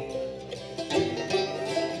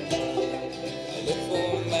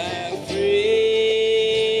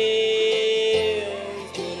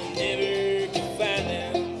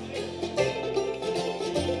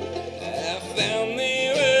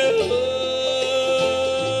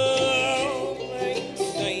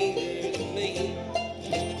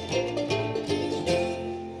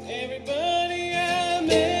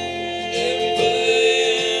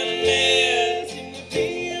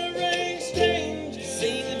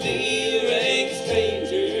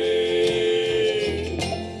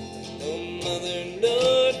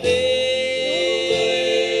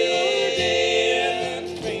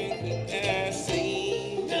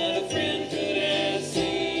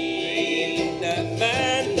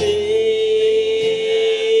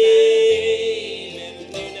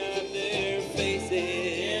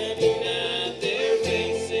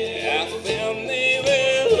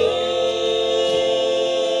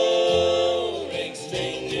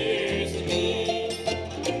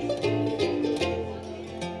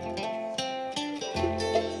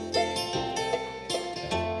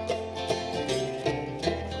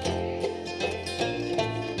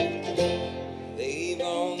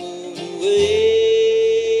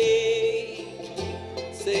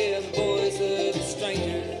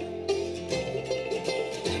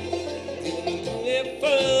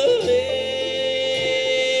carefully.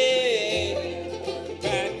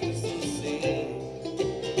 Practice the same.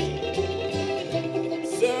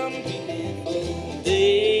 Some beautiful day,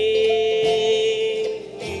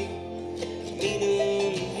 meet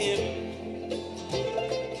 'em here,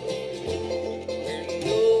 where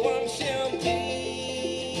no one shall be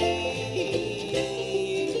a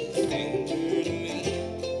stranger to me.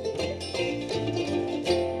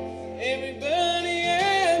 Everybody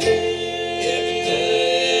I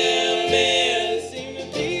met seem to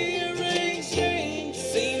be a rank stranger.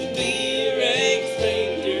 Seem to be a rank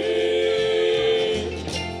stranger.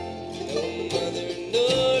 No mother, no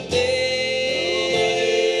day.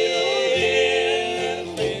 Not a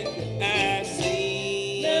friend could I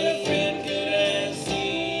see. Not a friend could I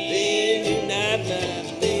see. They knew not my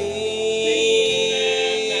name.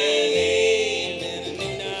 And I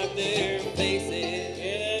knew not their faces.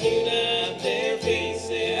 And I knew not their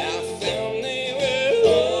faces. I found they were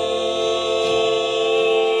all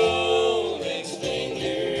rank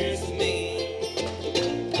strangers to me.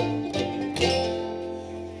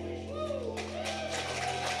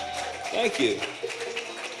 Thank you.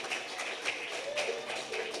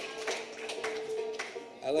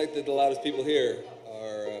 I like that the loudest people here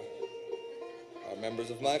are members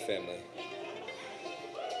of my family.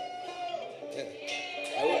 Yeah.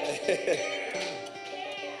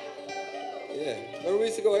 Yeah. Remember we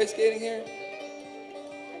used to go ice skating here?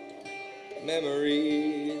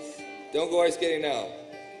 Memories. Don't go ice skating now.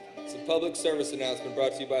 It's a public service announcement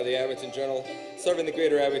brought to you by the Abington Journal, serving the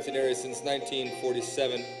greater Abington area since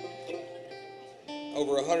 1947.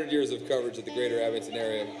 Over 100 years of coverage of the greater Abington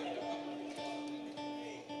area.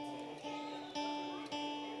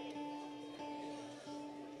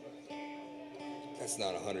 That's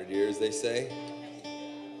not 100 years, they say.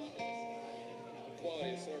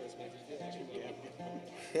 Quality of service makes you feel like you're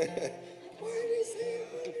Why did they say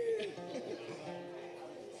 100?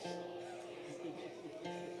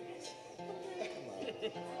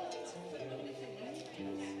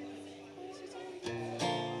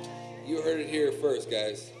 You heard it here first,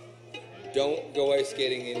 guys. Don't go ice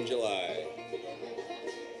skating in July.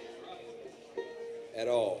 At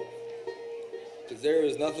all. Because there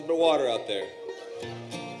is nothing but water out there.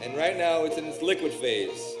 And right now it's in its liquid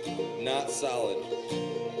phase, not solid.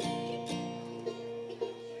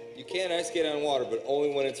 You can ice skate on water, but only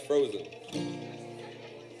when it's frozen.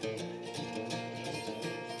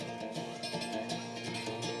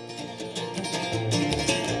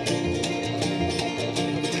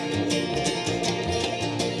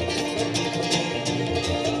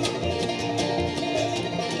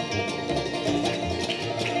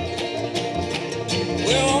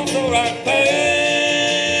 We're on the right path.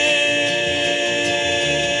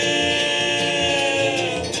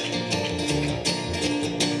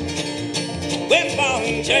 We're ball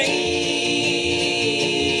and chain.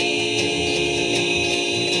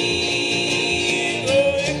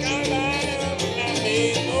 Oh, you gotta line up and I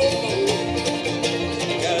need no more.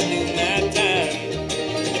 Gotta do my time.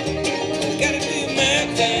 Gotta do my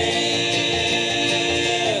time.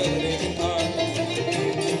 Living hard.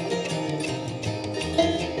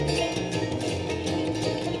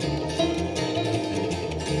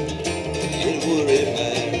 It worried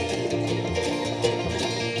mine.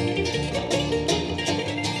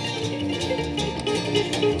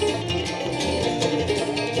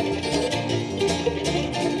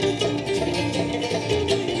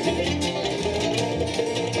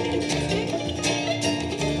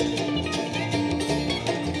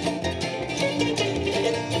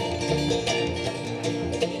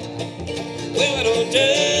 Well, it'll just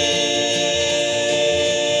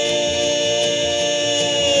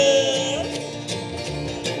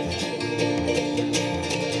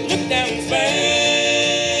look down and smile.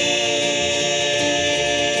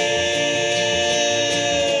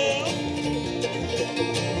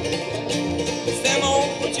 Sam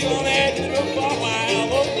won't put you on that little for a while.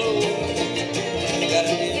 Oh, Lord.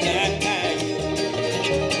 Gotta do my time.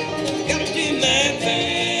 Gotta do my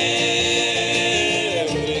time.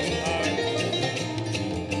 Working hard.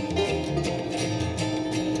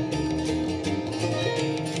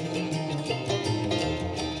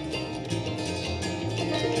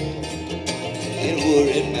 It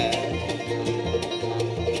worried mine.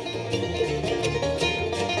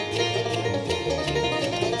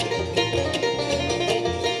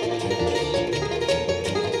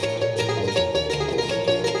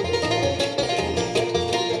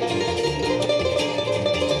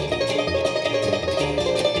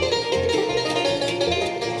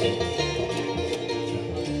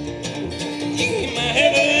 You in my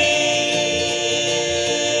heaven.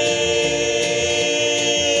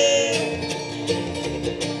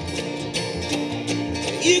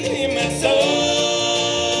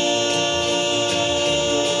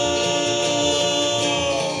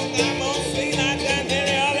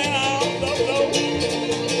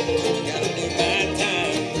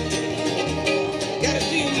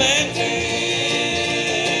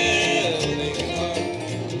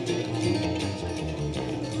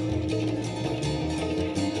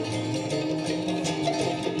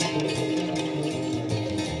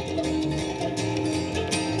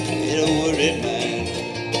 midnight.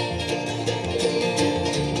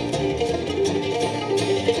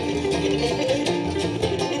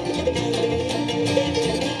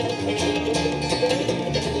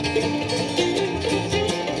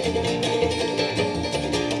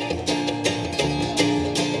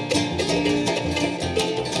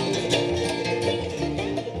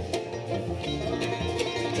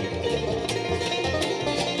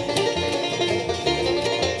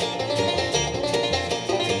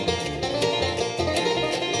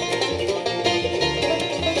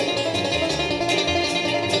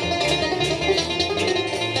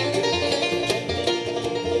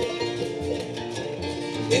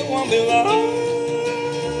 It won't be long.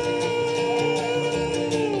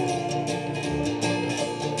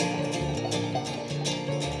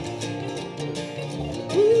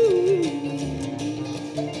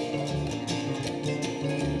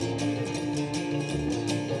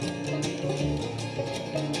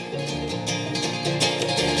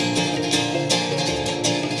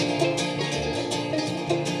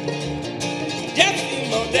 Just a few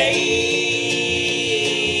more days.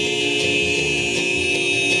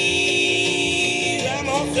 I'm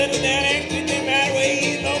gonna settle down and quit them right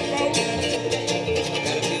ways, no problem.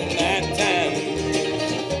 Gotta do my time.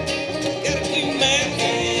 Gotta do my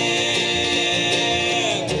time.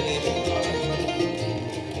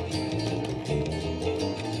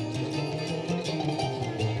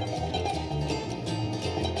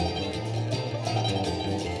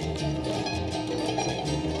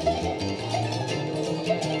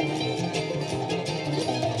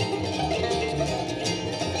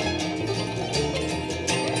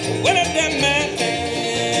 Well, I've done my time.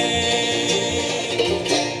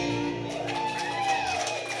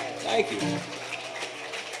 Thank you.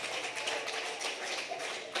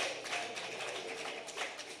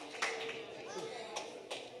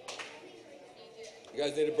 You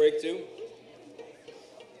guys need a break too?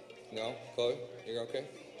 No? Chloe, you're okay?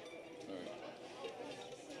 All right.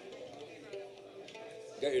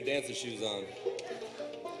 You got your dancer shoes on.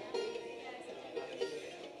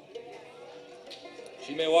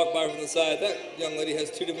 She may walk by from the side. That young lady has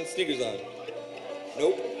two different sneakers on.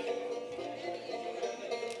 Nope.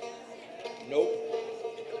 Nope.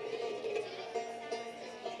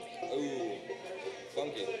 Ooh,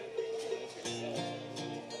 funky.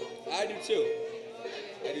 I do too.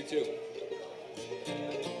 I do too.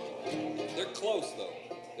 They're close though.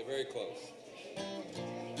 They're very close.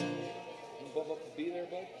 You bump up the B there,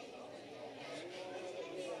 bud?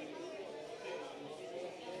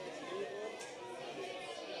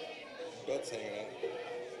 Butt's hanging out.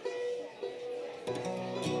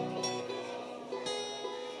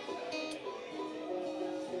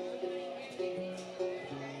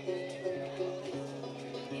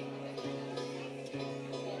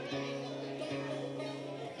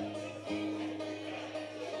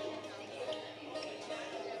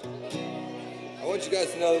 I want you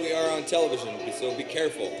guys to know that we are on television, so be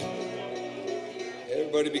careful.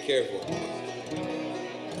 Everybody be careful.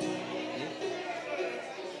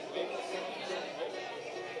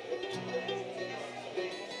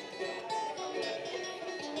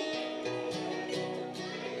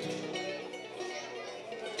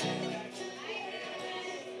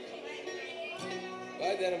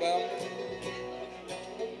 Bye, Denenbaum.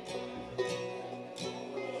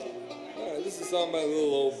 All right, this is a song by the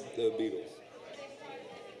little old Beatles.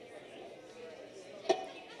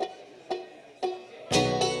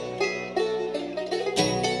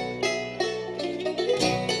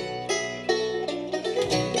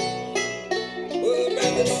 Well, I'd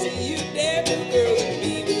rather see you dead, little girl, than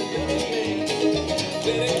be with another man.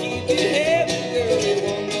 Better keep your head, little girl, you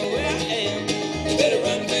won't know where I am. You better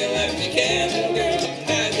run for your life if you can, little girl.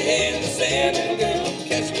 Hide your head in the sand, little girl.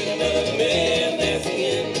 Catch me with another man, that's the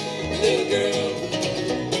end, little girl.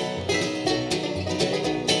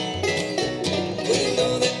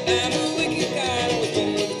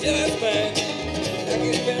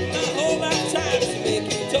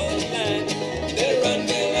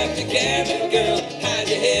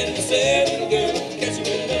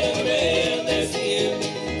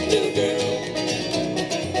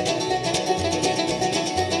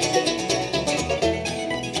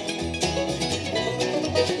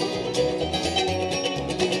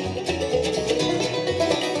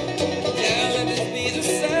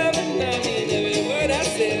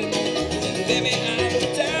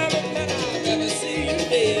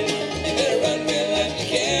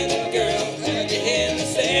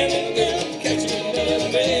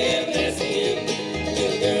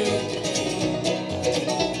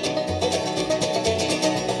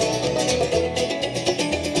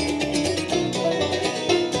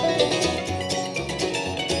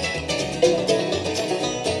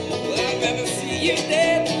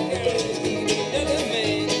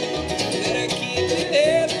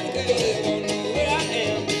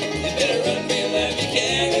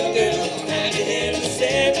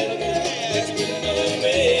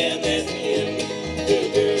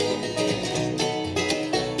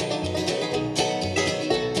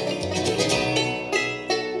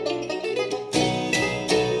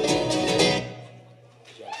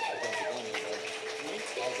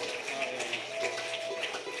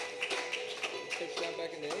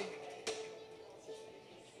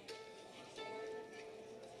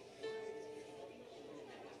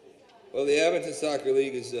 Well, the Abington Soccer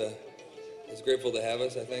League is grateful to have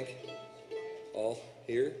us, I think, all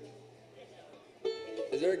here.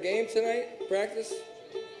 Is there a game tonight, practice?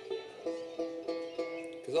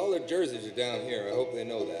 Because all their jerseys are down here. I hope they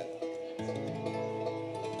know that.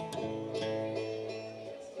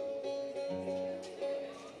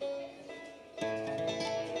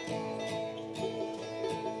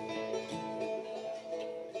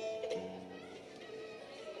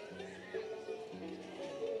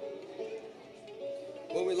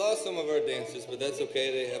 Well, we lost some of our dancers, but that's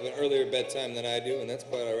okay. They have an earlier bedtime than I do, and that's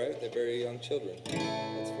quite all right. They're very young children.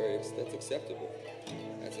 That's acceptable.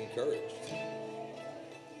 That's encouraged.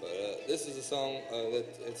 But this is a song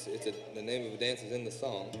the name of the dance is in the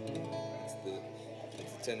song. It's the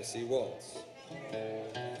Tennessee Waltz.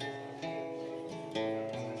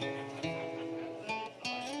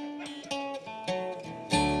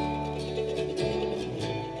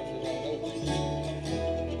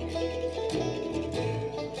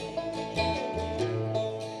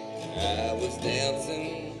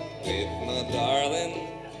 Dancing with my darling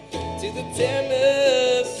to the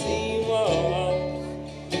Tennessee Waltz,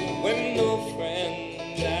 when no friend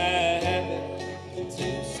I happened to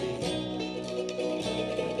see.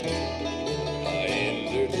 I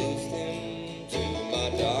introduced him to my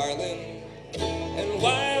darling, and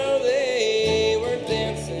while they were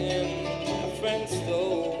dancing, my friend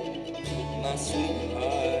stole my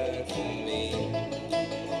sweetheart from me.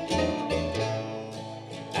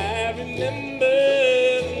 I remember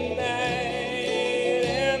the night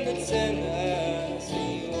and the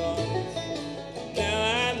Tennessee Waltz. Now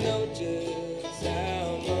I know just how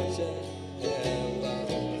much I have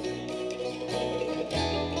lost.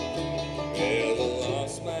 Well, I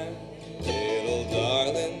lost my little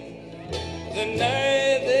darling the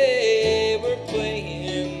night they were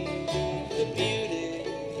playing the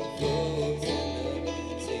beautiful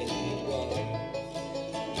Tennessee Waltz.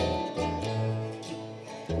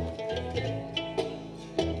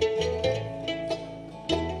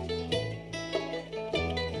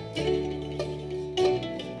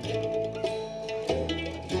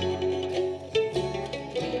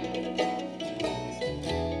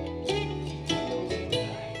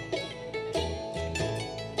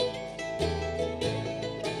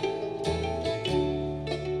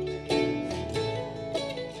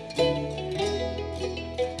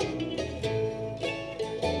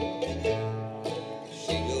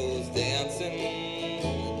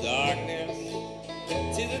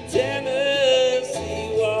 Tennessee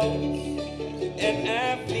Waltz, and I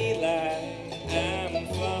feel like I'm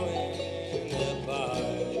falling apart.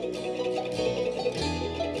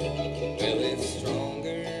 Well, it's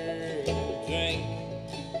stronger than drink,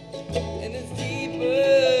 and it's deeper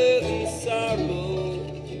than sorrow,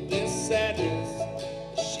 this sadness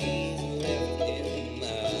she's left in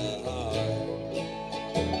my heart.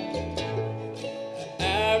 I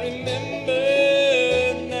remember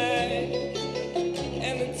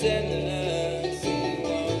Tennessee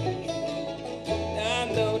Waltz. I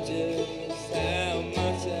know just how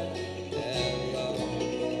much I have lost.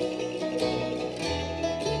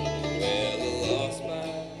 Well, I lost my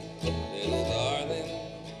little darling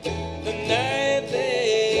the night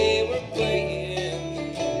they were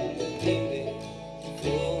playing the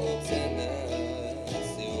beautiful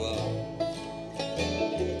Tennessee Waltz.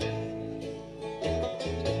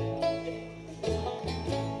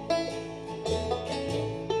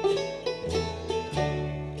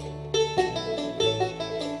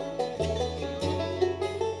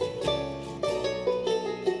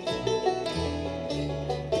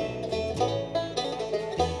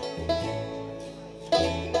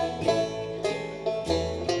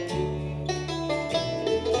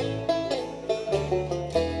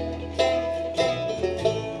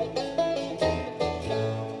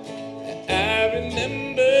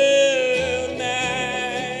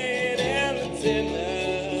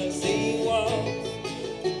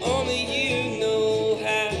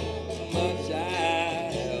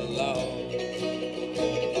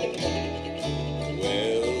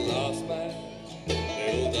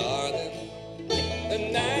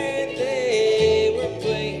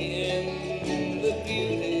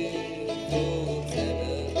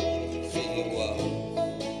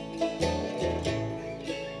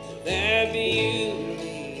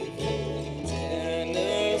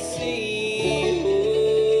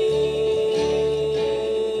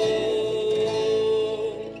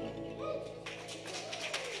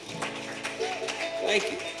 Thank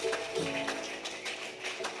you.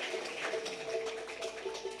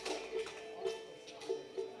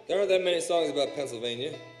 There aren't that many songs about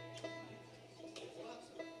Pennsylvania.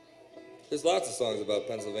 There's lots of songs about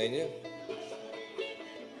Pennsylvania.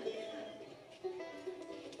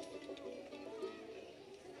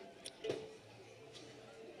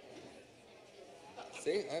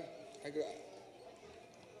 See,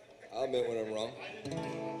 I'll admit when I'm wrong.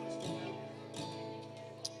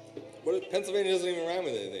 Pennsylvania doesn't even rhyme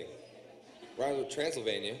with anything. Rhymes with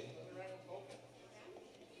Transylvania.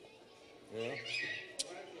 Yeah.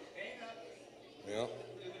 Yeah.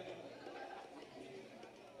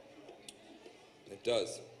 It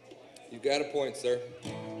does. You got a point, sir.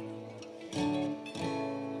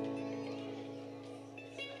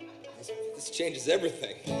 This changes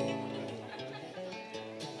everything.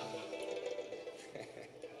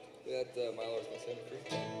 That my Lord's gonna set me free.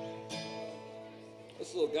 This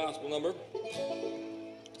is a little gospel number,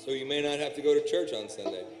 so you may not have to go to church on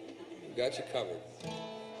Sunday. We got you covered.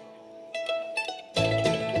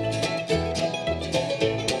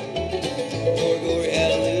 Glory, glory,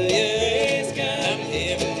 hallelujah. Praise God, I'm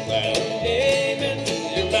heaven bound. Amen.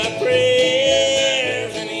 Hear my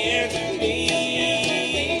prayers and He answers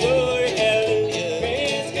me. Glory, hallelujah.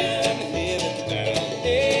 Praise God, I'm heaven bound.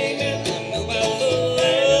 Amen. I know my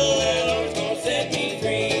Lord's gonna set me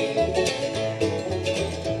free.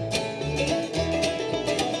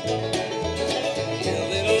 A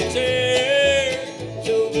little church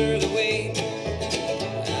over the way.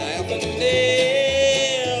 I often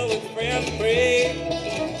kneel with prayer to pray.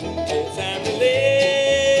 Old time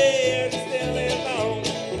religion still lives on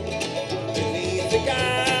beneath the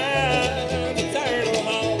God's eternal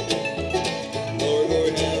home. Lord,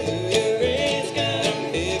 Lord, hallelujah, praise God, I'm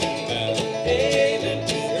heaven bound. Amen.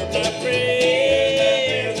 Hear my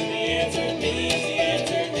prayers and He answered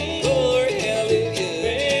me. Lord, hallelujah,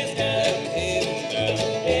 praise God, I'm heaven bound.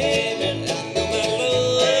 Amen. I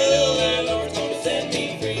know my Lord's gonna set me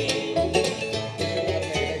free.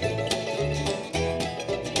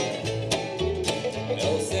 No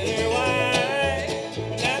sinner, why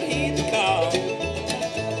not heed the call?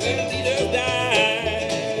 When Jesus died,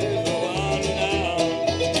 no one to know.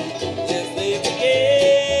 Yes, they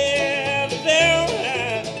forgive their own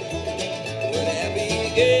heart. When happy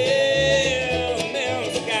girl down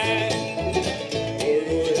the sky. Lord,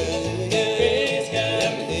 Lord, hallelujah, praise God,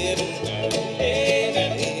 I'm heaven bound.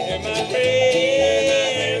 Amen. Hear my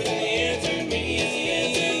prayers and He answered me.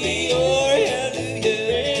 Lord, hallelujah,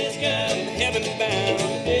 praise God, I'm heaven bound.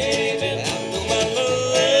 Amen. I know my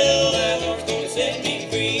Lord's gonna set me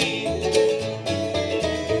free.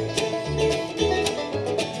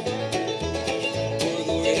 Glory,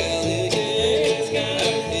 glory, hallelujah, praise God,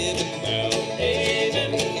 I'm heaven bound. Amen.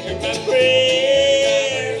 Hear my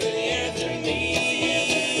prayers and He answered me.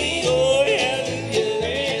 Lord, hallelujah,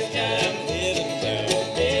 praise God, I'm heaven bound.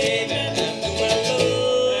 Amen. I know my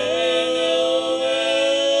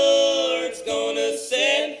Lord's gonna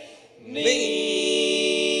set me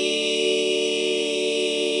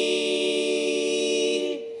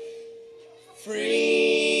free.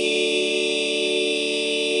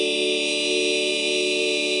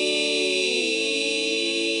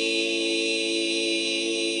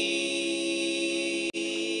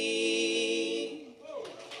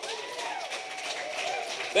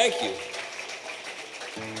 Thank you.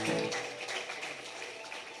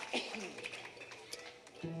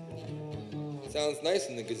 Sounds nice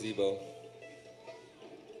in the gazebo.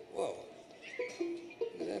 Whoa.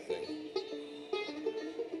 Look at that thing.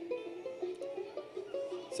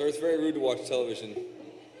 So it's very rude to watch television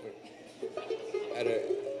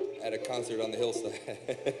at a concert on the hillside.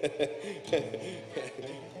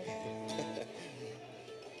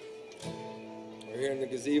 We're here in the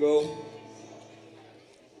gazebo.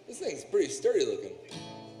 This thing's pretty sturdy looking.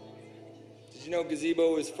 Did you know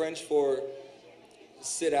gazebo is French for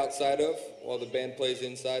sit outside of while the band plays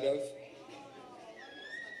inside of?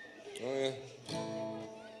 Oh yeah.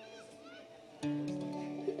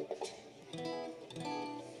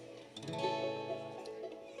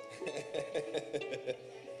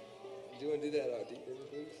 Do you want to do that Deep River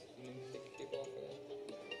Blues? You need to take a kick off of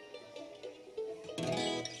that?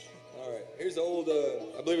 All right, here's the old,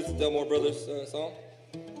 I believe it's the Delmore Brothers song.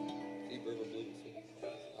 Deep River Blues.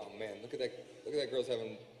 Oh man, look at that girl's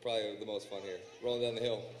having probably the most fun here, rolling down the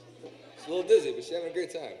hill. She's a little dizzy, but she's having a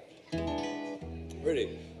great time.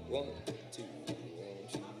 Ready? 1, 2, 1,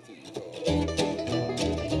 2, 3, 4.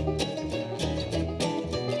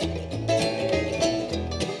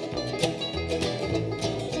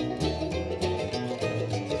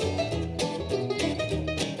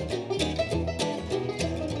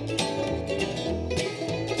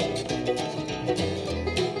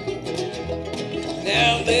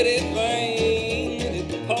 Now let it rain, let it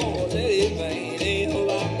pour, let it rain. Ain't a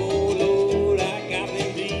lot more, Lord, I got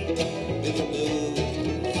me deep in the blues.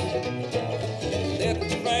 Let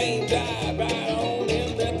the rain dry right on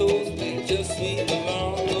in, let those things just sweep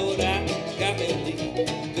along, Lord, I got me deep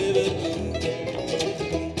in the blues.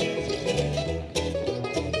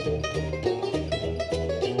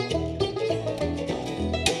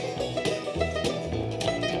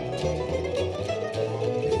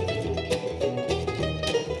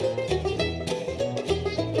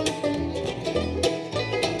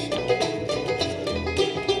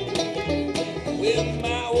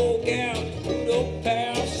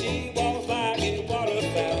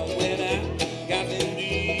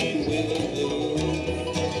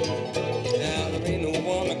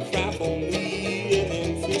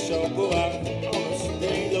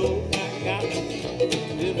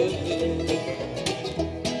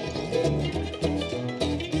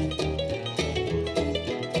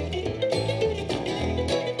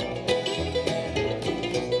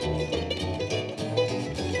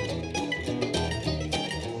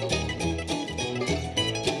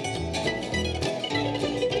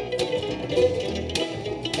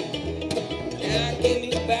 Now give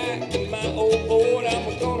me back to my old boat.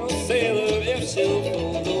 I'm gonna sail her if she'll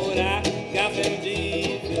float. Lord, I got them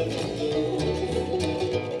deep river blues.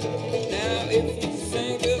 Now if you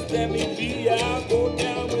sing just let me be, I'll go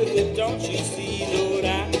down with it. Don't you see, Lord,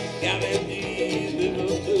 I got them deep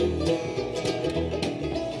river blues.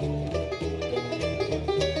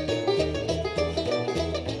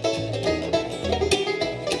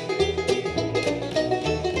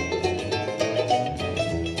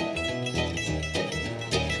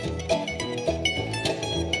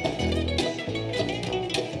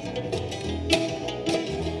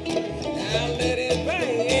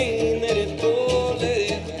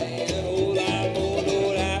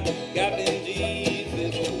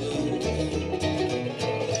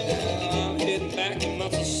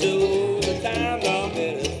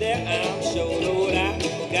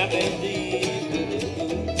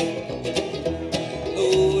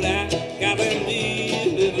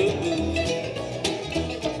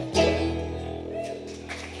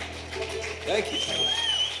 Thank you.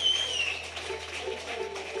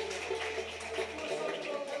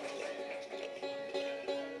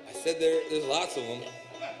 I said there's lots of them.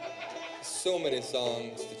 So many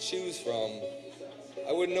songs to choose from.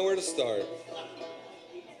 I wouldn't know where to start.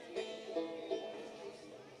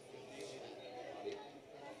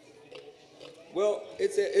 Well,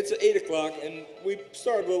 it's 8 o'clock, and we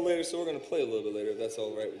started a little later, so we're gonna play a little bit later, if that's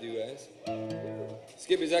all right with you guys.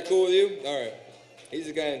 Skippy, is that cool with you? All right. He's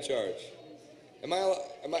the guy in charge. Am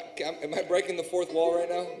I breaking the fourth wall right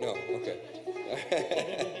now? No. Okay.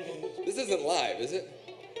 This isn't live, is it?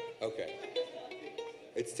 Okay.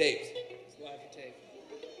 It's taped. It's live tape.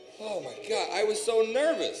 Oh my God, I was so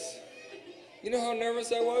nervous. You know how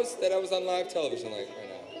nervous I was that I was on live television like right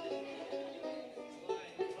now.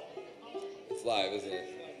 It's live, isn't it?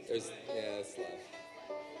 It's live.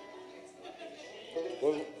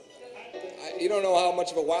 Well, you don't know how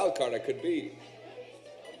much of a wild card I could be.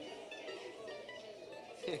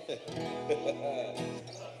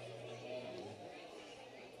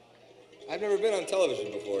 I've never been on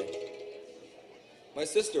television before. My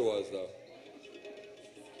sister was, though.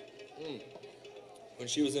 When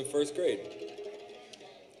she was in first grade.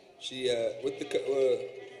 She, with the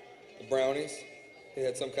Brownies, they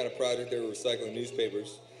had some kind of project, they were recycling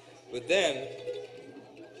newspapers. But then,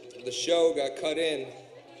 the show got cut in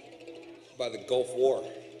by the Gulf War.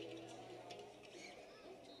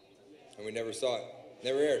 And we never saw it.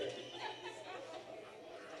 Never aired.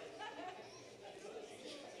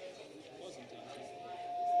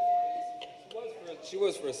 She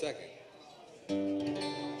was for a second. What do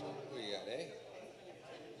you got, eh?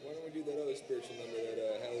 Why don't we do that other spiritual number,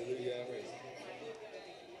 that Hallelujah?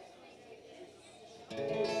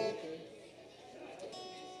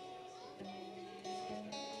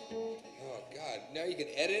 Oh, God. Now you can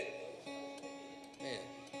edit? Man.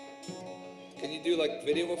 Can you do, like,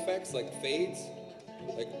 video effects, like fades?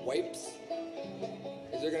 Like wipes?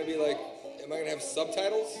 Is there gonna be like, am I gonna have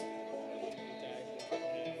subtitles?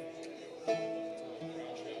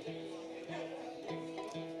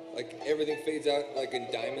 Like everything fades out like in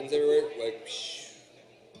diamonds everywhere? Like, shh.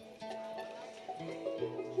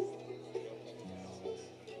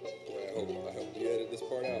 Boy, I hope you edit this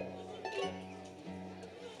part out.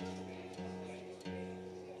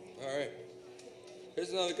 All right. Here's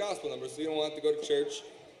another gospel number so you don't have to go to church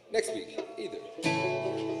next week either.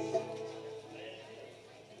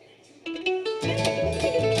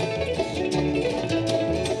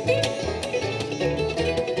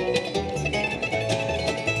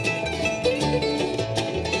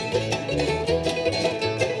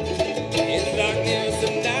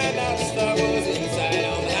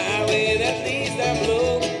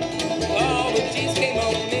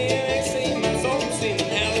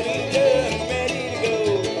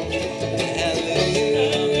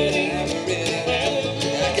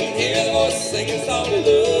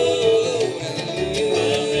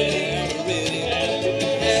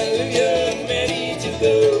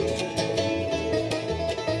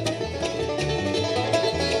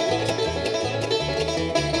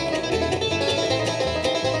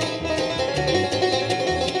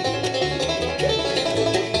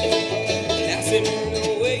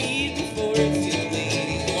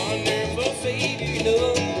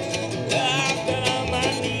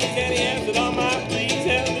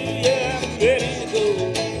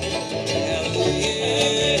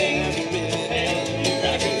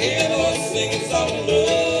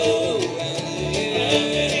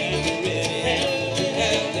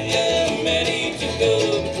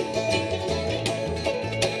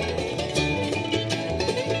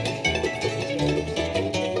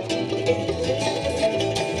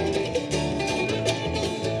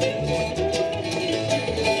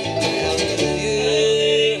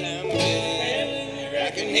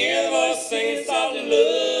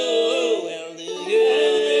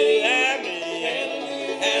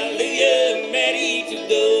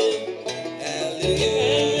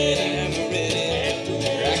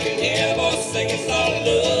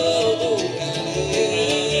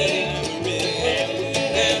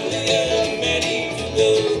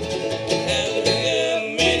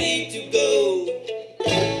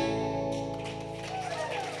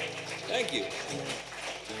 Thank you.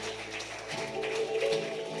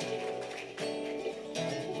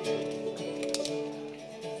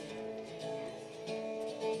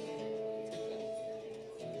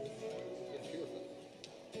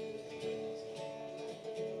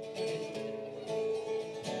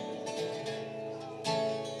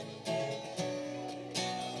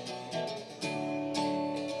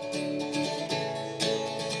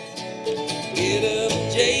 Get up,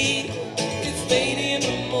 Jay. It's late in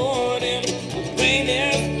the morning. The rain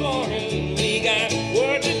is pouring. We got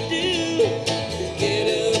work to do. Get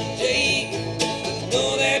up, Jay. I know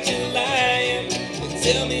that you're lying. You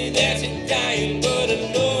tell me that you're dying, but I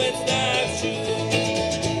know it's not true.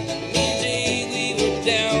 Me and Jay, we were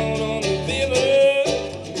down on the river,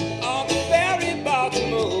 on the ferry,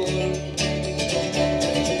 Baltimore.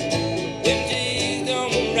 Them Jay's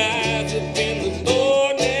gonna rise up in the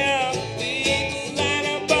boat now. We line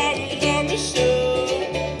up all along the shore.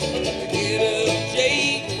 Get up, Jay.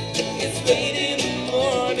 It's late in the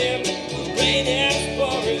morning. The rain is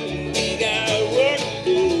pouring. We got work to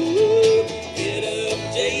do. Get up,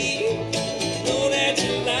 Jay. Know that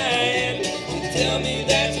you're lying. You tell me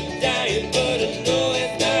that you're dying, but I know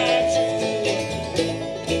it's not true.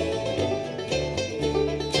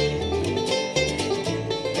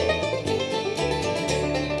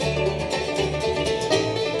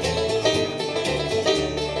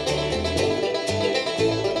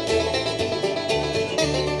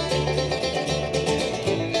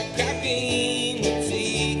 Cocaine will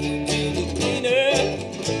take you to the cleaner,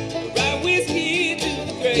 right whiskey to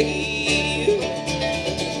the grave.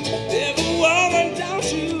 Never woman, don't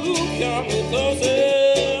you come no closer.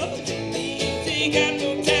 Ain't got no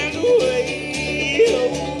time to wait.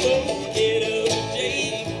 Oh, get up,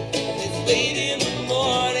 Jay. It's late in the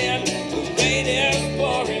morning. The rain is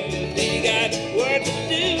pouring. We got work to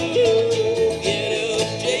do. Get up,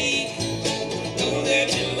 Jay. Know that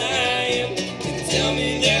you're lying. You tell me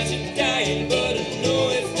that you're dying, but I know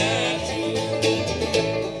it's not true.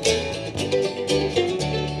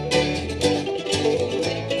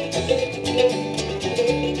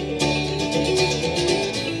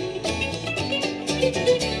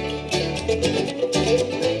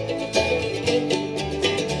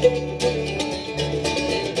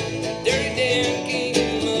 Dirty Dan came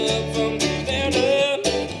up from Savannah,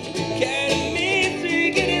 carried me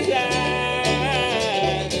sick in his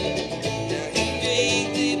eyes. Now he made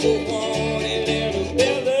people want it in a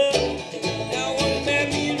fella. Now one man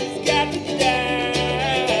has got to die.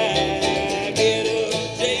 Get up,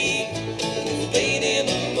 Jay. It's late in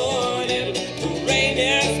the morning. The rain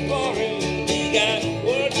is pouring. We got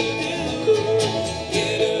work to do.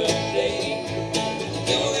 Get up, Jay.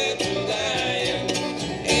 Know that you're lying.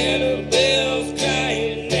 And the bell's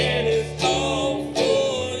crying, and it's all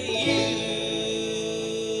for you.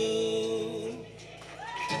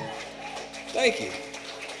 Thank you.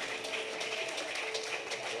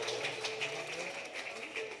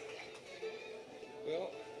 Well,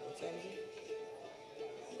 what time is it?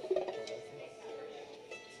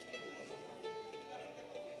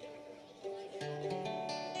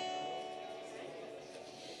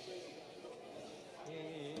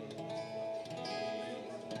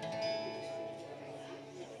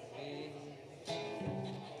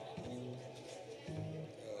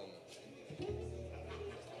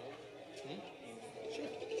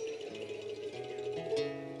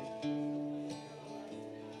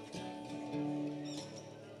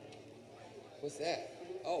 What's that?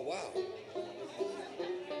 Oh, wow.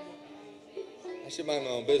 I should mind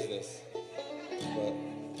my own business. But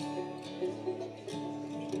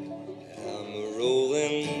I'm a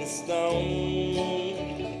rolling stone,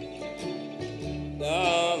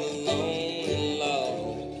 all alone and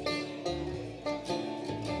lost,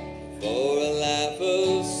 for a life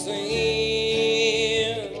of sin.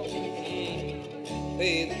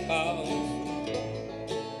 Pay the cost.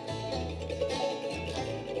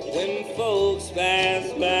 When folks pass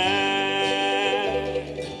by,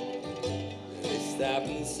 they stop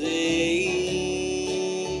and say,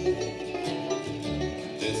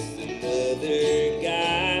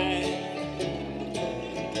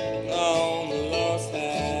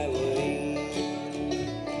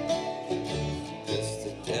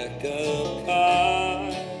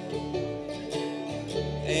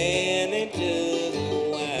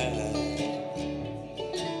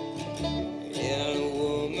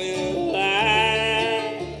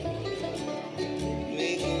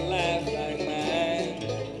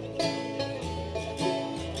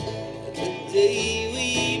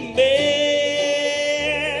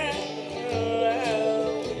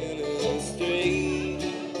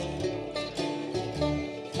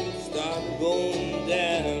 going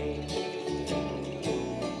down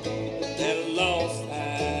that lost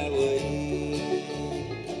highway.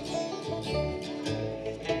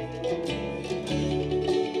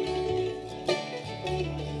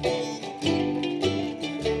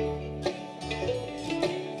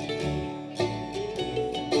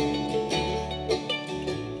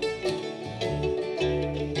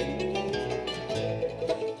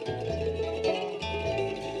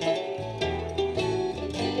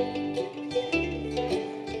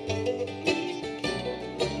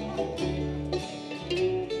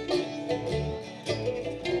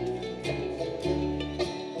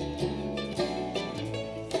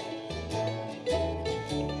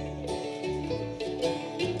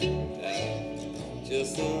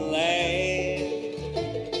 Just a lad,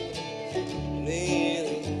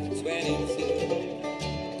 nearly 22,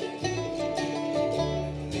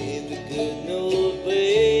 lived a good old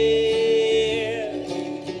bed,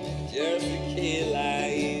 just a kid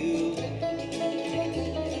like you.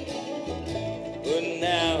 But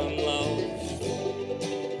now I'm lost,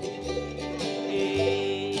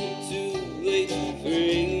 too late to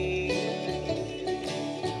free.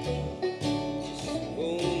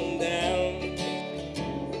 Going down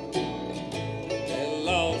that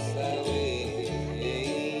lost highway.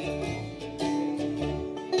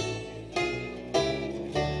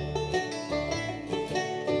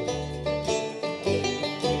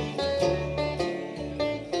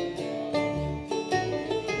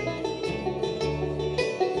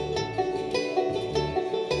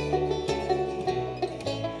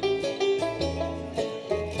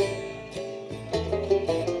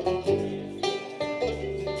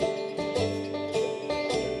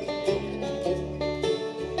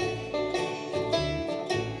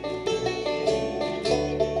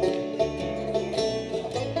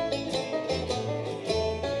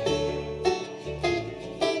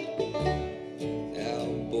 Now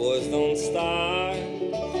boys don't start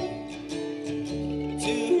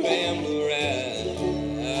to ramble around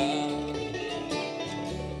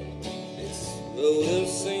this road of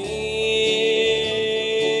sin.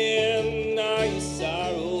 Are you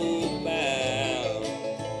sorrow bound?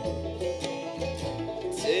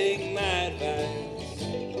 Take my advice,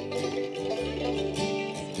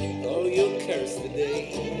 though you'll curse today.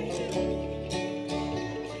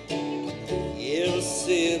 You ever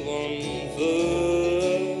sit one foot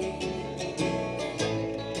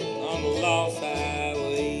on the lost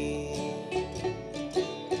highway?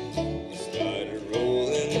 You started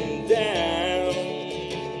rolling down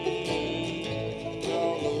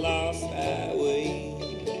on the lost highway.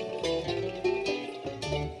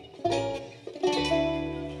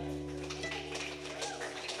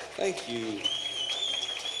 Thank you.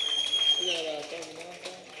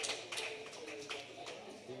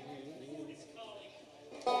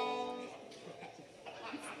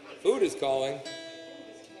 Food is calling.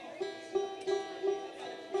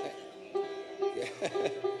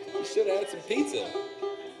 You should have had some pizza.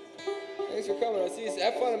 Thanks for coming. I'll see you.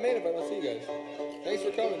 Have fun in Maine if I don't see you guys. Thanks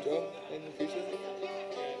for coming, Joe. I appreciate it.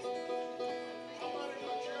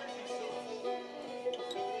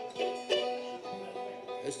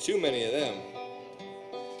 There's too many of them.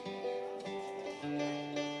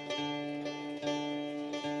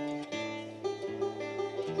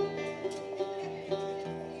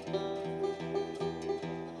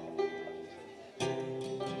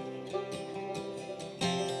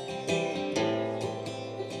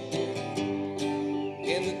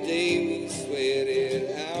 In the day we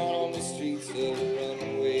sweated out on the streets of a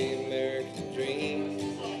runaway American dream,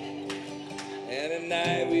 and at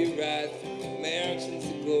night we ride through mansions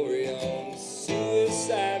of glory on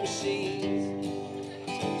suicide machines.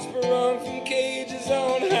 Sprung from cages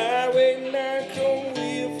on Highway 9, chrome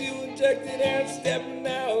wheel, fuel injected and stepping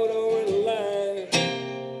out over the line.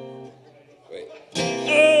 Wait.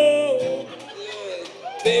 Oh,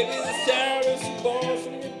 baby, the sound is born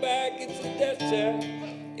from your back. It's a death trap.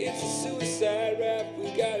 It's a suicide rap. We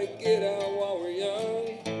gotta get out while we're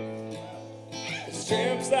young. 'Cause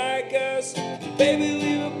tramps like us, baby,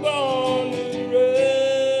 we were born to run.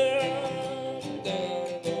 Dun,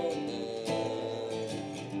 dun,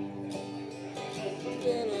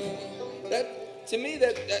 dun. That, to me,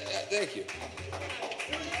 that thank you.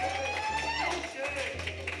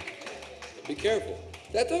 Be careful.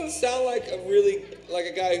 That doesn't sound like a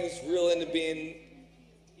guy who's real into being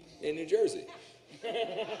in New Jersey.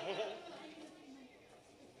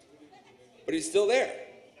 But he's still there.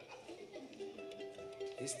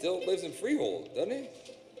 He still lives in Freehold, doesn't he?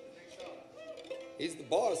 He's the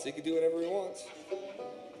boss. He can do whatever he wants.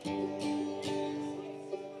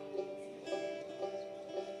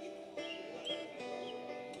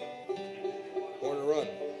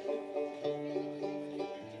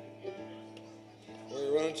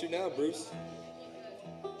 want you now, Bruce.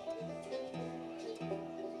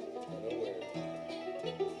 Nowhere.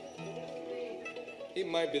 He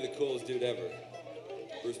might be the coolest dude ever.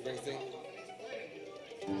 Bruce Springsteen?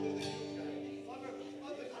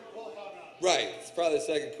 Right, it's probably the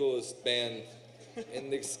second coolest band in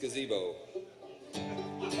this gazebo.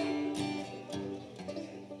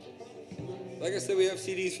 Like I said, we have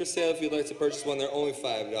CDs for sale if you'd like to purchase one. They're only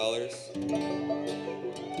 $5.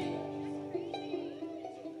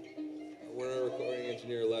 We're a recording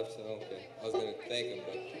engineer left, so okay. I was going to thank him,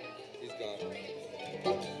 but he's gone.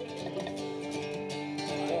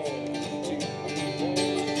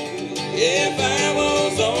 If I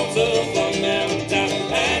was on some fun mountaintop,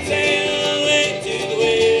 I'd sail away to the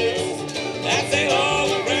west. I'd sail all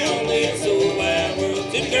around this old wide world.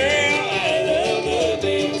 To the girl I love the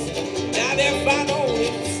best. Now if I'd only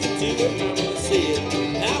listened to what mama said,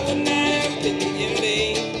 I would not have been in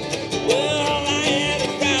vain. Well, I had a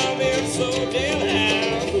brown bear so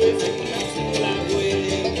jailhouse with my true life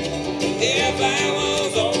waiting. If I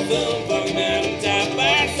was on some fun mountaintop,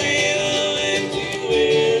 I'd sail away to the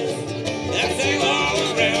west. I'd sail all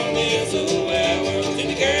around this old wide world to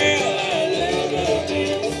the girl I love the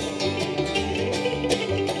best.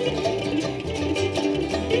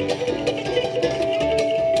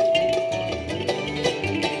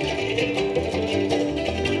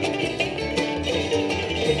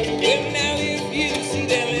 Well, now if you see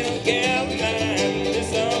that little gal of mine, there's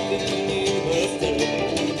something you must do.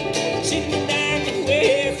 She can dive the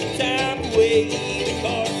west and time away to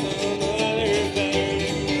call some other fun.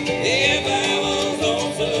 If I was on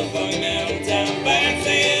some far mountain, I'd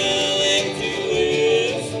sail away to the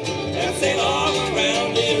west. I'd sail all around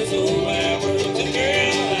this old wide world to the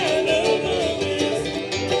girl I love the best.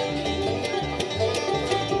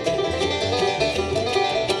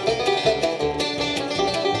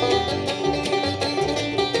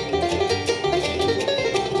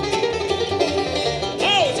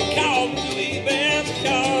 Oh, she called me Lee Bell, she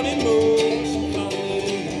called me Moon, she called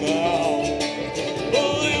me Mall.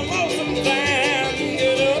 Boy, I want some time to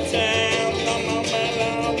get uptown, come on my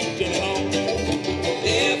long get home.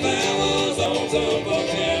 If I was on some far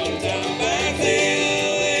mountain, I'd sail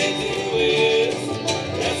away to the west.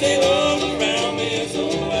 I'd sail all around this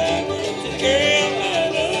old wide world to the girl I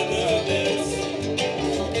love the best.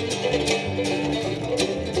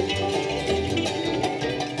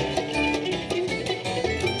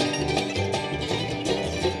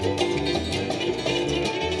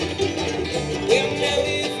 Well, now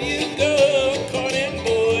if you go courting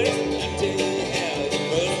boys, I'll tell you how you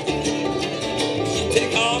must do. You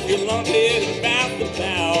take off your long head and wrap the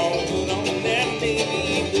bow, put on that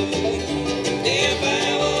navy blue. If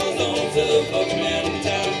I was on some fucking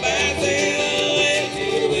mountaintop, I'd sail away to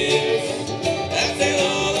the west. I'd sail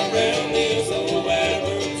all around this old wide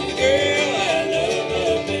world to the girl I love the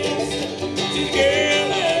best. To the girl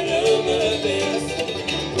I love the best.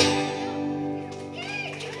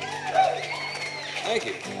 Thank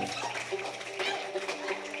you.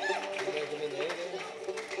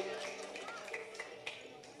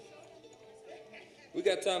 We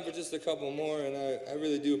got time for just a couple more, and I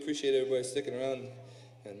really do appreciate everybody sticking around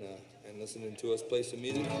and listening to us play some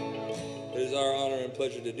music. It is our honor and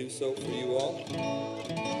pleasure to do so for you all.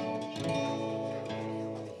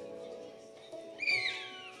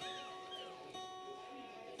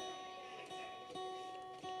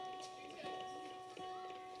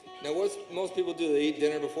 Now, what most people do, they eat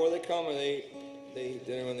dinner before they come, or they eat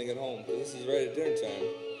dinner when they get home. But this is right at dinner time.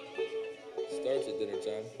 Starts at dinner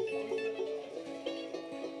time.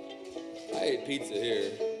 I ate pizza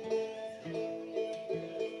here,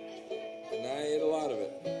 and I ate a lot of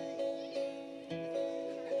it.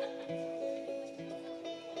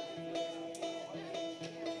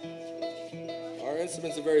 Our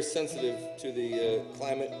instruments are very sensitive to the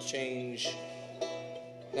climate change,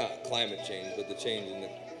 not climate change, but the change in the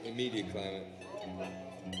immediate climate.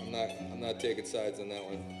 I'm not taking sides on that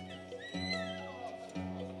one.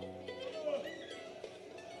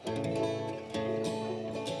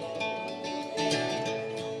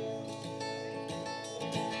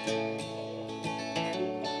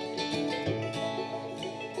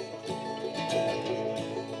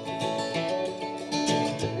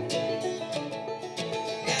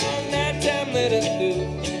 Let us do.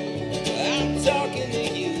 I'm talking to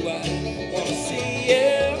you, I wanna see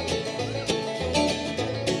you.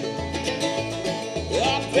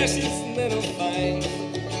 Oh, precious little thing,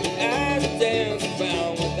 eyes dance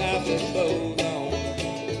around without their clothes on.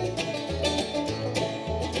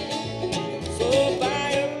 So buy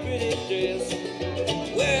a pretty dress,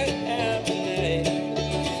 wear it out tonight.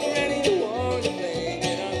 For anyone to bring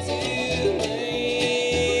it on tonight.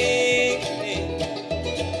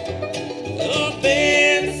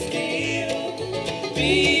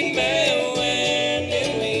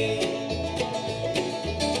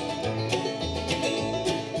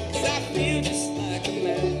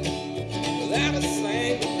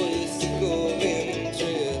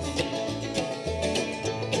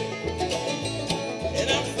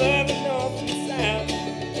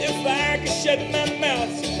 I could shut my mouth,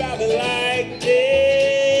 she'd probably like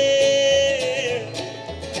it.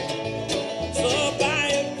 So buy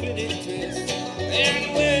a pretty dress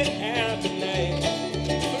and wear it out tonight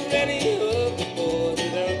for any of the boys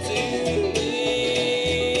that are too late.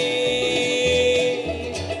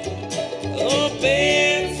 Oh,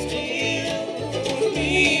 Ben Steele,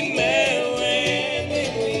 be my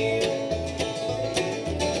winding wheel.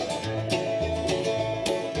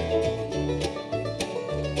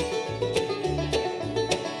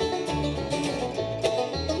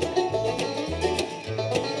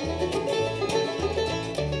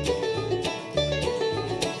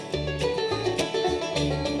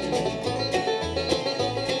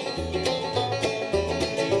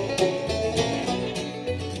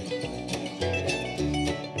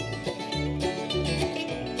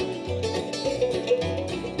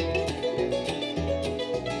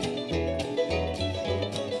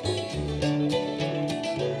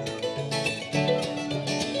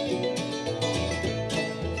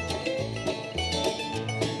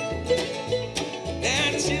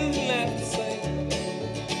 Now the children like to sing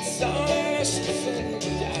songs to sing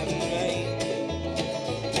driving rain.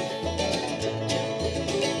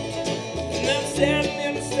 And I'm standing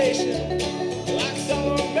in the station like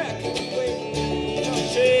someone back waiting on a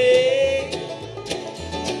train.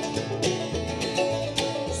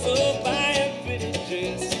 So buy a pretty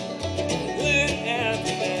dress, wear it out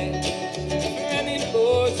tonight for any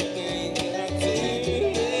boys who think I'm too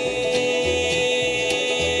late.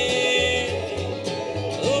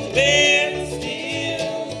 Oh, Ben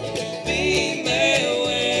Steele, be my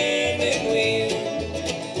winding wheel.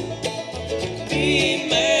 Be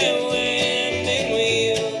my winding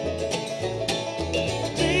wheel.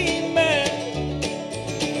 Be my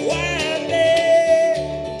winding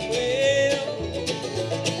wheel.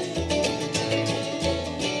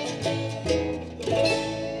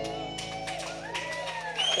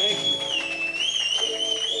 Thank you.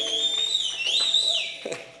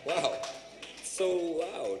 Wow, so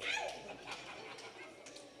loud.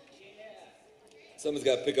 Someone's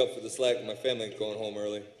got to pick up for the slack. My family's going home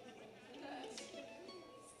early.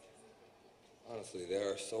 Honestly, they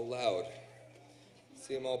are so loud.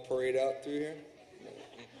 See them all parade out through here?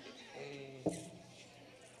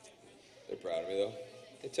 They're proud of me, though.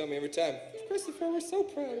 They tell me every time, Christopher, we're so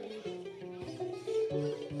proud of you.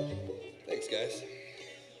 Thanks, guys.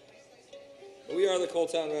 We are the Coal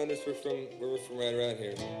Town Rounders. We're from right around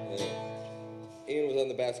here. Ian was on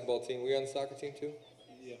the basketball team. Were you on the soccer team, too?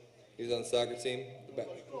 Yeah. He was on the soccer team.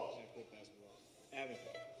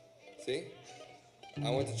 See? I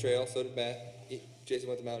went to Trail, so did Matt. Jason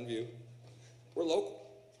went to Mountain View. We're local.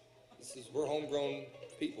 We're homegrown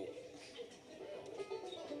people.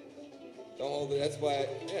 Don't hold it. That's why,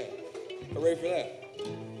 yeah. Hooray for that.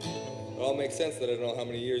 It all makes sense that I don't know how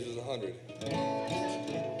many years is 100.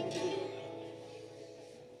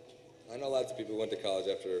 I know lots of people who went to college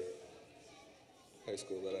after high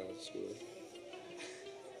school that I went to school with.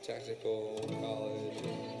 Technical, college.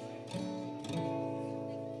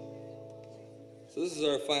 So this is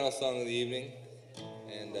our final song of the evening,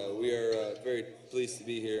 and we are very pleased to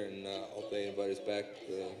be here, and hope they invite us back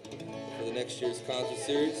for the next year's concert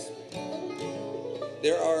series.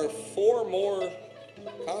 There are 4 more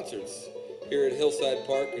concerts here at Hillside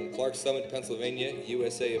Park in Clark Summit, Pennsylvania,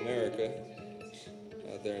 USA, America,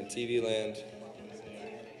 out there in TV land.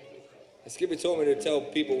 Skippy told me to tell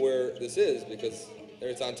people where this is because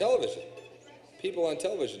it's on television. People on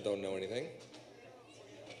television don't know anything.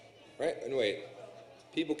 Right? And wait,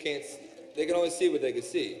 people can't, they can only see what they can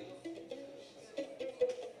see.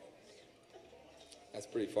 That's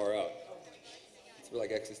pretty far out. It's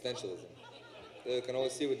like existentialism. They can only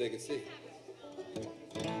see what they can see.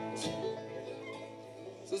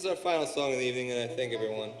 So this is our final song of the evening, and I thank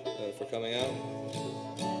everyone for coming out,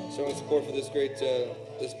 showing support for this great,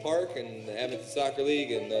 this park and the Abington Soccer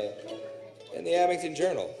League and the Abington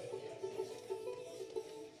Journal.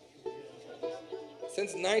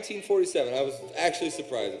 Since 1947, I was actually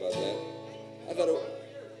surprised about that. I thought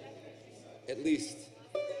at least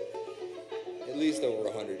over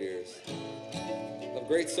 100 years of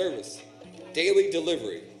great service. Daily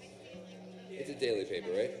delivery. It's a daily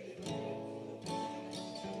paper, right?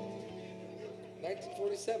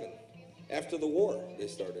 1947. After the war, they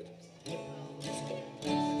started.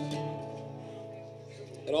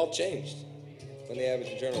 It all changed when the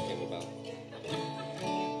Abington Journal came about.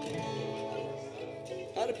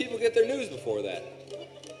 How did people get their news before that?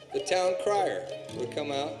 The town crier would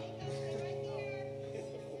come out.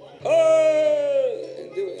 Oh!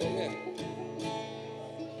 And do it, yeah.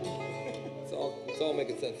 It's all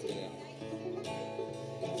making sense to me now.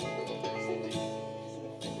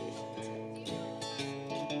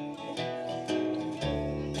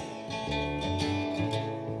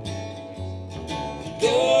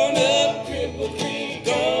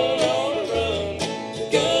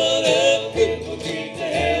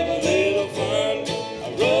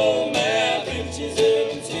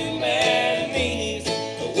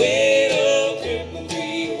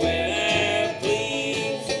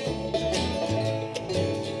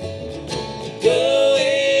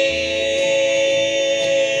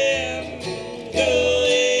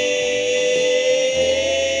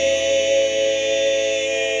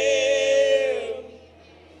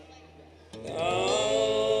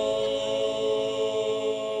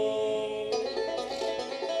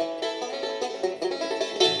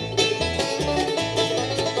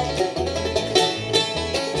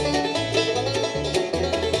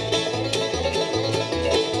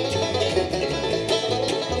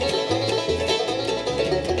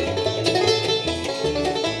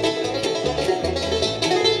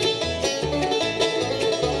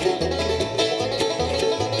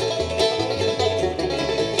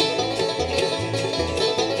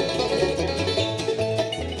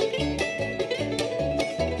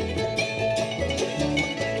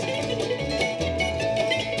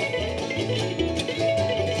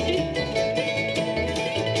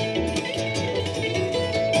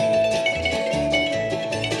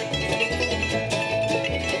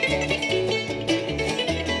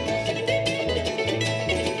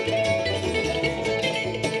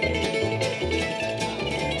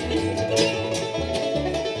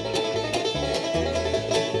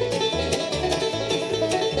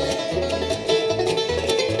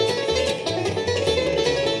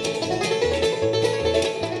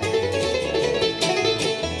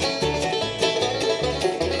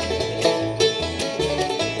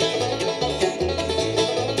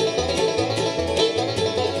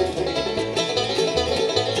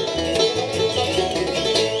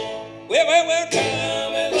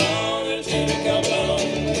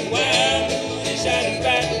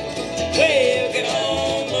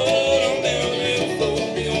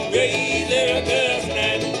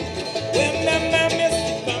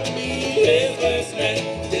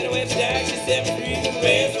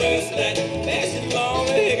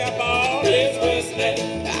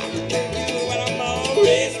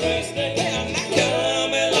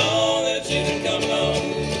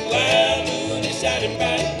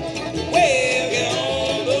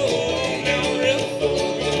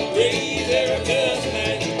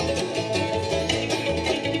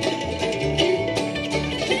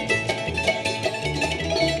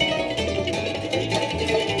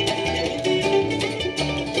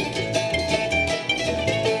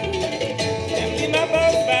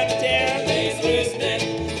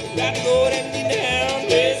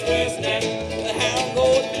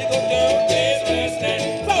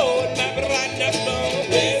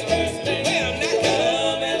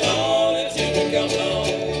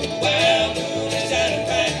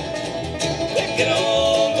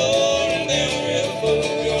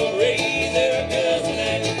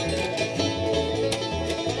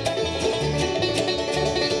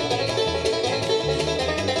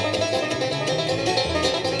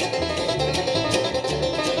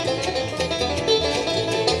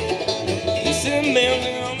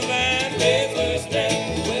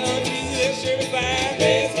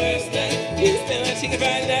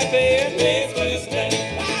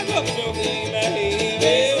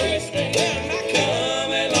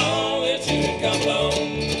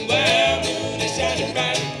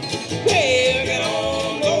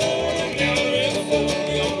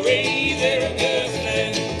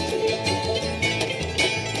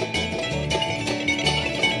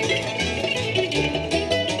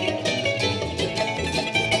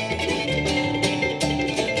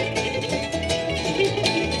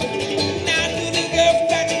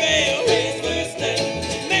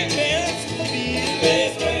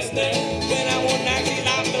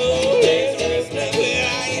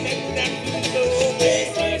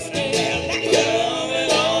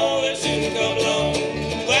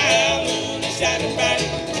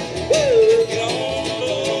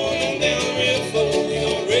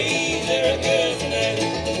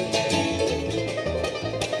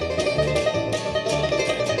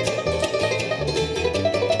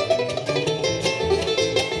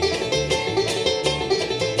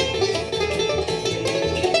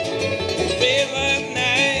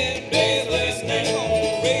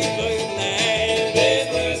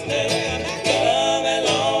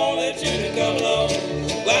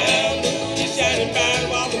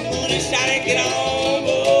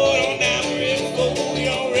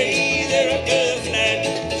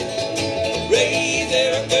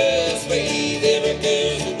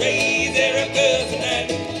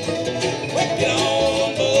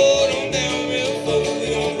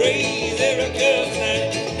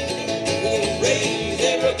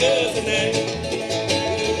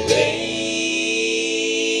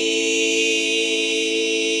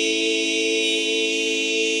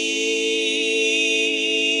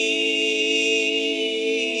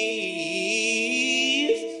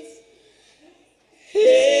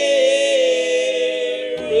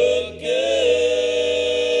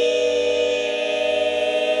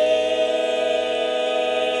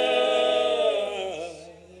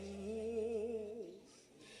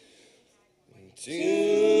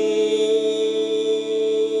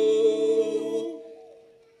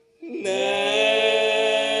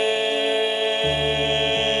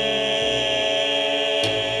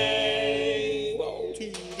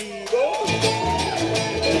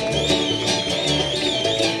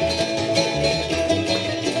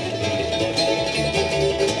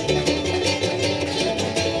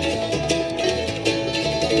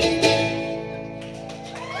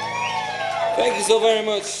 so very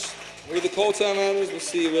much. We're the Coltown Islanders. We'll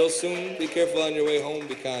see you real soon. Be careful on your way home.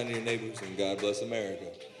 Be kind to your neighbors, and God bless America.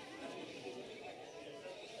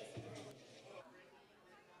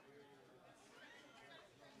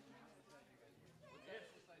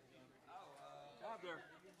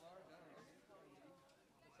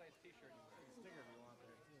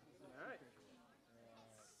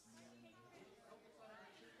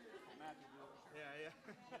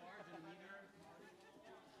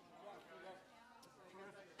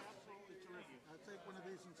 Absolutely terrific. I'll take one of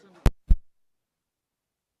these and send it